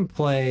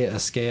play a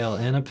scale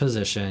in a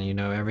position,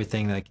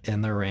 everything like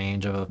in the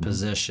range of a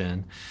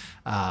position,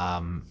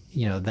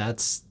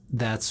 that's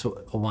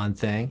one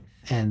thing.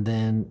 And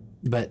then,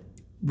 but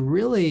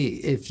really,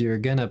 if you're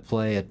gonna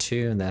play a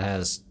tune that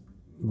has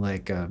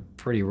like a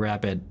pretty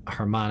rapid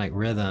harmonic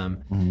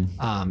rhythm,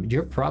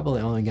 you're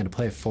probably only going to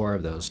play 4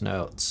 of those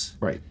notes.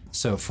 Right.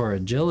 So for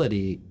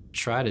agility,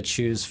 try to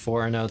choose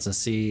 4 notes and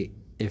see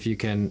if you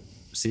can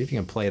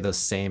play those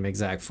same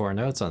exact 4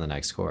 notes on the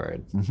next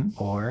chord.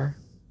 Or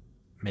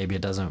maybe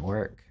it doesn't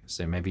work.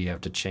 So maybe you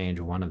have to change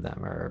one of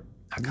them or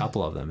a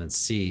couple of them and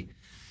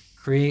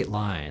create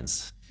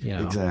lines.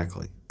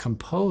 Exactly.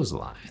 Compose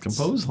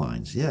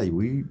lines. Yeah,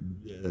 we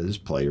as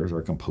players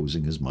are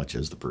composing as much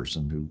as the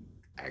person who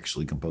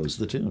actually composed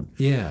the tune.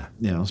 Yeah.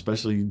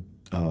 Especially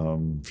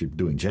if you're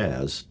doing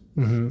jazz.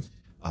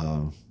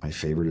 My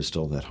favorite is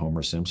still that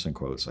Homer Simpson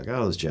quote. It's like,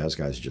 those jazz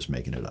guys are just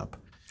making it up.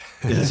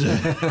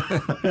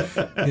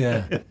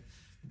 Yeah.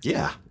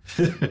 Yeah.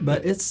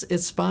 But it's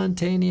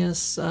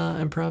spontaneous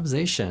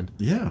improvisation.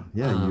 Yeah.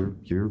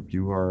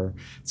 You are.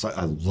 So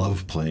I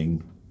love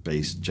playing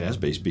jazz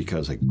bass,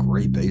 because a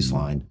great bass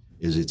line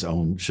is its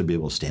own, should be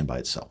able to stand by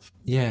itself.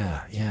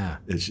 Yeah.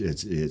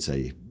 It's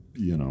a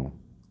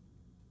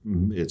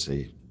it's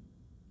a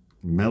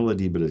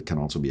melody, but it can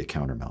also be a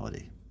counter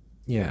melody.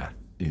 Yeah.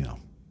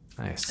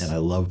 Nice. And I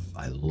love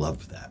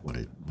that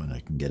when I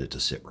can get it to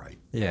sit right.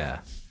 Yeah.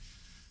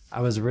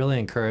 I was really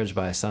encouraged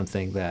by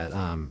something that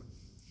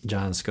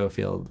John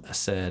Scofield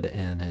said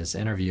in his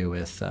interview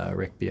with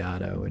Rick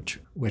Beato,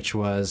 which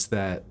was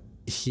that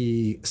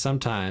he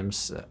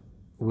sometimes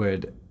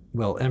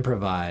will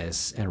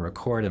improvise and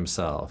record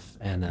himself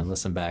and then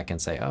listen back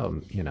and say,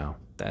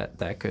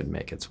 that could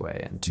make its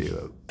way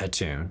into a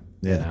tune.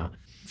 Yeah.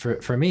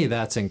 For me,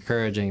 that's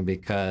encouraging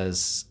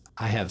because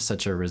I have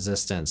such a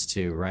resistance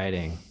to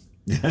writing.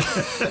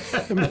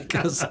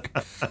 Because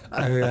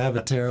I have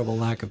a terrible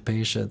lack of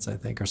patience, I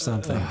think, or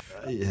something.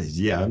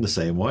 Yeah, I'm the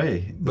same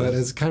way. But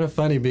it's kind of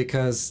funny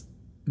because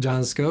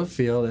John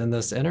Scofield in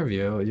this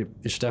interview, you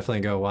should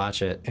definitely go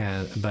watch it.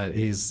 But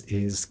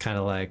he's kind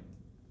of like,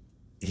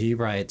 he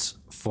writes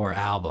for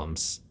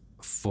albums,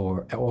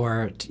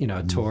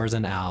 tours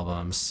and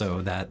albums,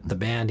 so that the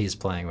band he's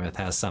playing with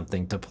has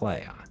something to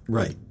play on.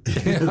 Right.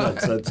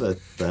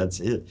 That's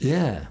it.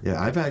 Yeah.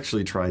 Yeah. I've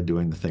actually tried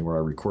doing the thing where I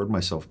record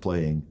myself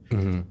playing,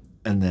 and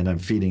then I'm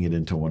feeding it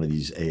into one of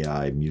these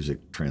AI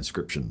music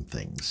transcription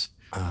things.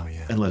 Oh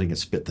yeah. And letting it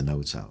spit the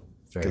notes out,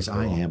 because cool.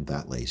 I am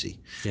that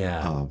lazy.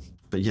 Yeah.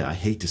 But yeah, I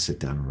hate to sit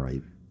down and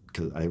write,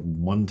 because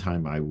one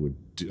time I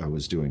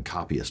was doing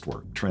copyist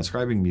work,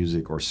 transcribing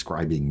music or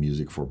scribing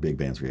music for big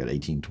bands. We had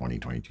 18, 20,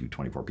 22,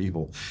 24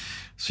 people.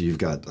 So you've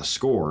got a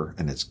score,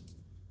 and it's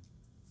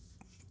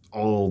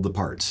all the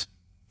parts.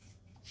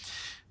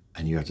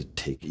 And you have to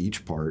take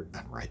each part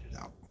and write it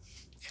out.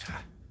 Yeah.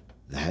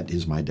 That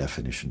is my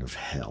definition of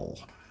hell.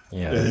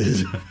 Yeah.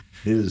 It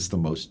is the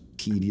most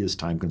tedious,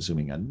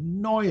 time-consuming,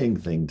 annoying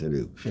thing to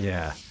do.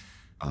 Yeah.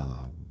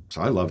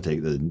 So I love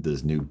taking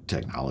this new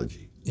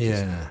technology.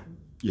 Yeah.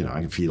 I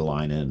can feed a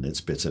line in, and it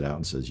spits it out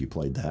and says, you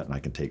played that, and I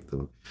can take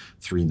the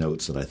 3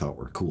 notes that I thought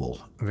were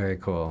cool. Very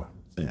cool.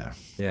 Yeah.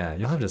 Yeah,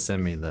 you'll have to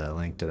send me the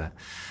link to that.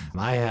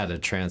 I had a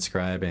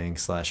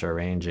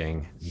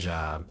transcribing/arranging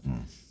job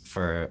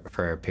for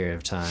a period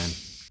of time,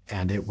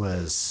 and it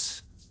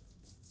was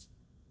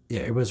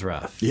Yeah, it was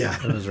rough. Yeah.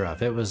 It was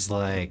rough. It was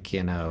like,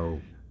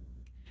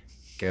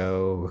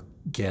 go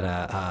get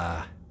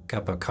a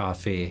cup of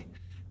coffee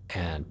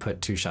and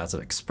put 2 shots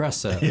of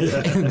espresso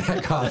in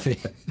that coffee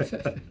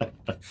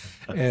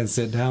and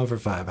sit down for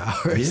 5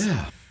 hours.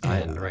 Yeah.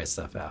 And write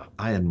stuff out.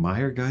 I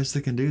admire guys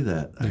that can do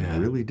that. I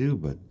really do,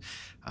 but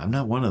I'm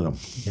not one of them.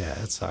 Yeah,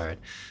 it's hard.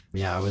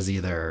 Yeah, I was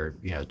either,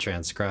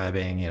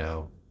 transcribing,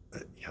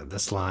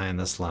 this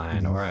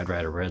line, or I'd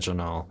write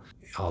original,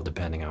 all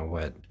depending on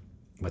what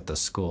the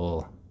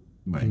school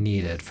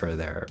needed for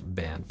their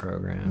band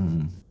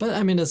program. But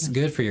I mean, it's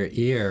good for your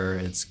ear.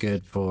 It's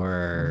good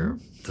for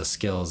the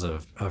skills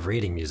of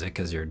reading music,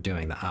 because you're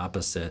doing the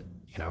opposite,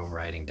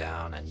 writing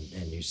down, and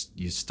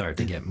you start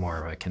to get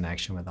more of a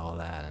connection with all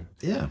that. And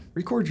yeah,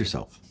 record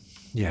yourself.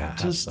 Yeah,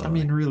 just absolutely.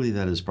 I mean, really,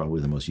 that is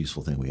probably the most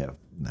useful thing we have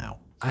now.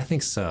 I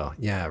think so.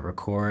 Yeah,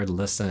 record,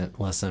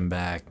 listen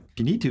back. If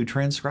you need to,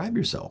 transcribe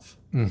yourself.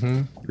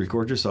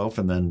 Record yourself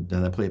and then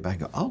play it back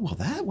and go, oh, well,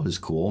 that was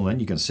cool. And then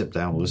you can sit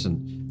down,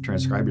 listen,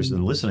 transcribe yourself,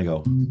 and listen and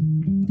go,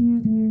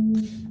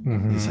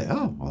 you say,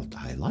 oh, well,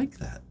 I like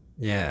that.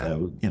 Yeah.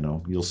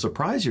 You'll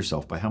surprise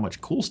yourself by how much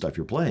cool stuff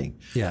you're playing.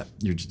 Yeah.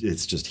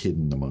 It's just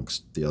hidden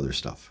amongst the other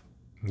stuff.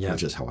 Yeah.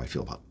 Which is how I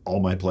feel about all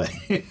my playing.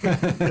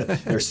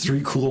 There's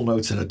 3 cool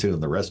notes in a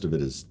tune. The rest of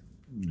it is,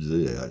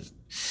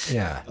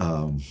 Yeah.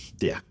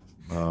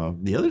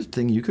 The other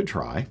thing you could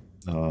try,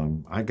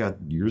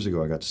 years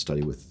ago, I got to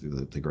study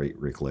with the great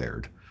Rick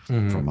Laird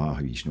from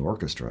Mahavishnu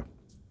Orchestra.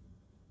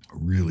 A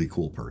really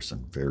cool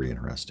person, very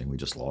interesting. We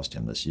just lost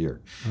him this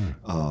year.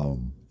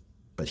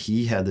 But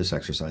he had this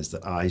exercise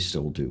that I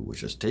still do,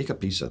 which is take a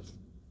piece of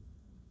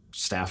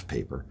staff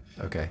paper,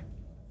 Okay.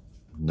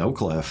 no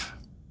clef,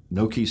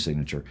 no key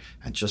signature,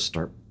 and just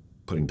start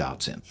putting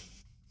dots in.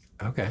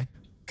 Okay.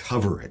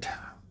 Cover it.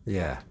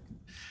 Yeah.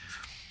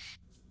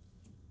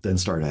 Then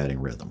start adding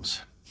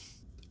rhythms.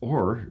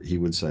 Or he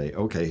would say,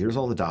 okay, here's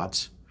all the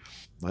dots.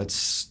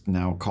 Let's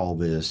now call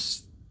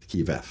this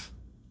key of F.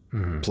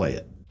 Play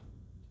it.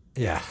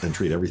 Yeah. Then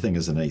treat everything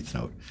as an 8th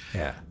note.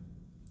 Yeah.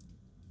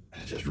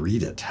 And just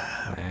read it.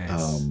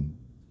 Nice.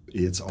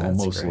 It's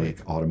almost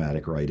like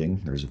automatic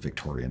writing. There's a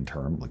Victorian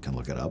term. You can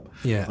look it up.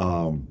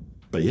 Yeah.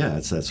 But yeah,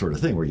 it's that sort of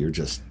thing where you're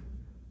just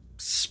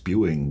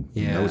spewing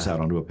notes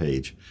out onto a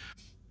page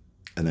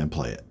and then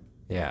play it.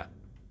 Yeah.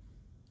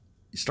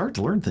 You start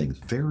to learn things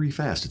very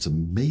fast. It's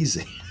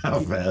amazing how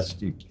fast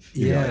you're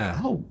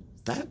like, oh,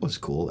 that was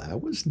cool.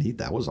 That was neat.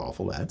 That was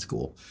awful. That's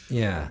cool.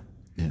 Yeah.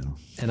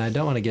 And I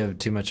don't want to give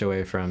too much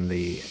away from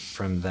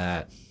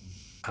that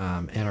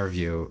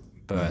interview,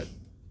 but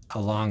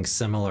along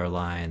similar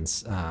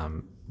lines,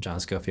 John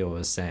Scofield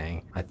was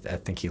saying, I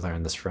think he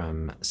learned this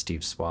from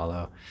Steve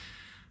Swallow.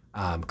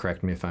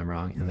 Correct me if I'm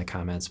wrong in the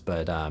comments,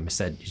 but he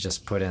said you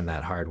just put in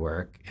that hard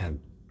work and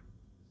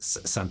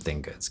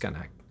something good's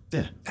gonna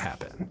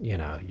happen.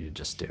 You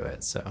just do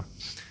it. So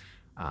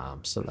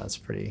that's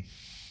pretty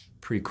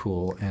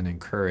cool and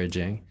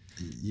encouraging.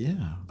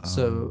 Yeah.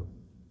 So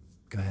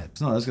go ahead.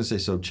 No, I was gonna say,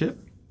 so Chip,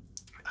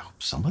 I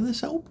hope some of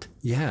this helped.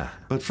 Yeah.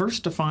 But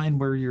first define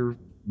where you're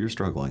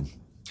struggling.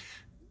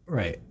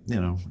 Right.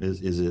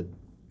 Is it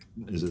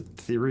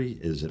theory?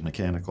 Is it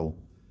mechanical?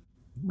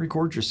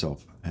 Record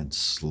yourself and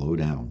slow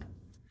down.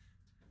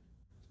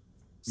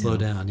 Slow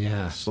down,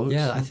 yeah. Slow.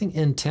 I think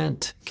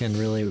intent can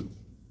really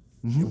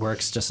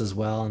works just as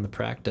well in the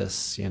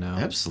practice,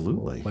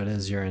 Absolutely. What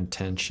is your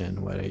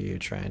intention? What are you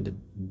trying to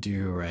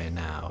do right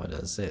now?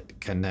 Does it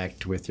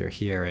connect with your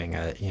hearing?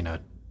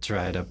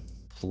 Try to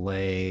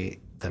play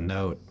the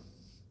note,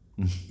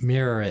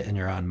 mirror it in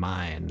your own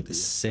mind,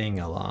 sing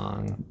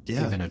along,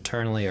 even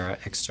internally or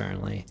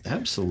externally.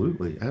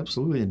 Absolutely.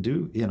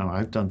 And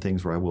I've done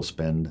things where I will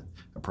spend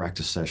a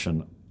practice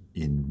session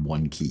in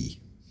one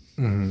key.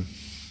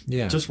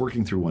 Yeah. Just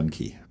working through one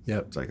key.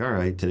 Yep. It's like, all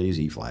right, today's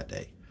E flat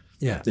day.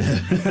 Yeah.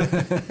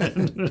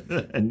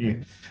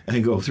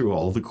 and go through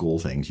all the cool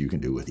things you can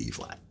do with E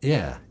flat.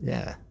 Yeah,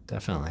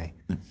 definitely.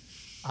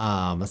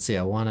 Let's see,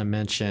 I want to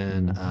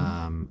mention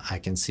I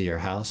Can See Your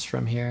House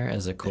From Here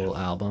as a cool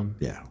album.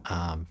 Yeah.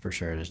 For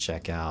sure to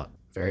check out.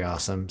 Very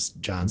awesome.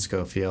 John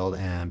Scofield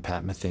and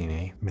Pat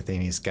Metheny.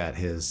 Metheny's got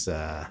his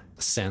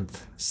synth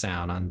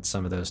sound on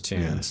some of those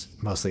tunes,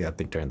 mostly I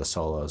think during the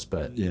solos,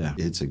 but yeah,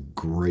 it's a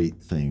great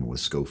thing with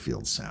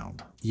Scofield's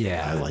sound.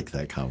 Yeah. I like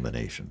that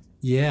combination.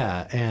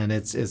 Yeah, and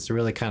it's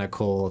really kind of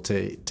cool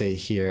to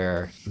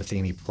hear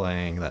Metheny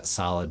playing that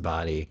solid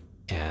body.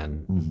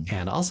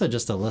 And also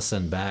just to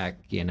listen back,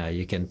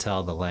 you can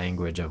tell the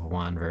language of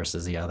one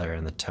versus the other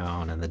and the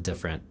tone and the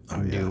different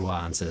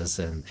nuances.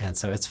 And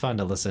so it's fun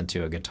to listen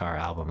to a guitar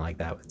album like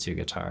that with 2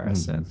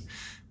 guitarists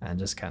and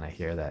just kind of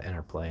hear that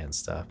interplay and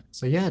stuff.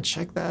 So yeah,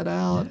 check that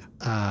out.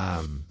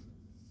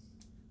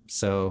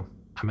 So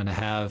I'm going to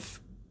have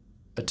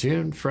a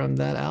tune from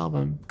that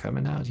album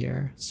coming out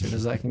here as soon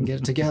as I can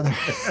get it together.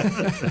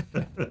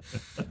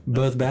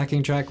 Both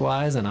backing track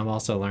wise, and I'm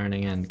also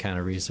learning and kind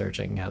of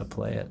researching how to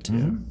play it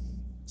too.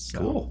 So,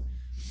 cool.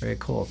 Very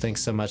cool.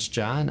 Thanks so much,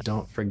 John.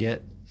 Don't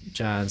forget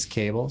John's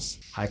cables,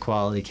 high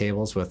quality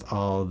cables with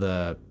all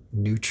the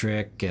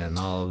Nutric and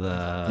all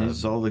the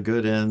It's all the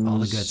good ends. all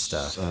the good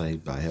stuff. I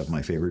have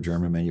my favorite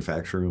German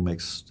manufacturer who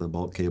makes the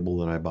bulk cable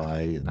that I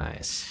buy. And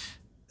nice.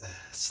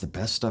 it's the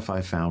best stuff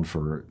I found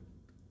for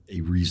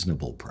a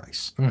reasonable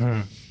price.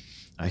 Mm-hmm.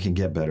 I can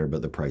get better,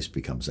 but the price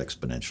becomes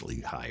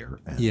exponentially higher.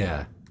 And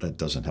Yeah. that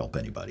doesn't help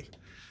anybody.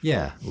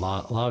 Yeah.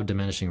 Law of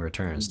diminishing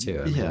returns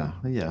too. I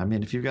mean, Yeah. I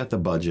mean, if you've got the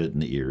budget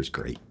and the ears,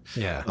 great.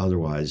 Yeah.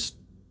 Otherwise,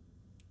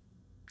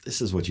 this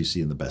is what you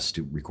see in the best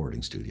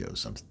recording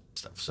studios and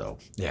stuff. So,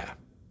 Yeah.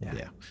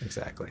 Yeah.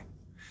 Exactly.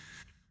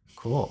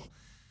 Cool.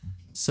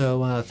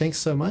 So thanks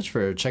so much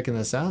for checking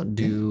this out.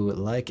 Do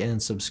like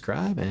and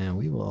subscribe, and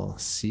we will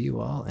see you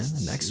all in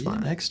the next see you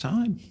one. next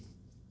time.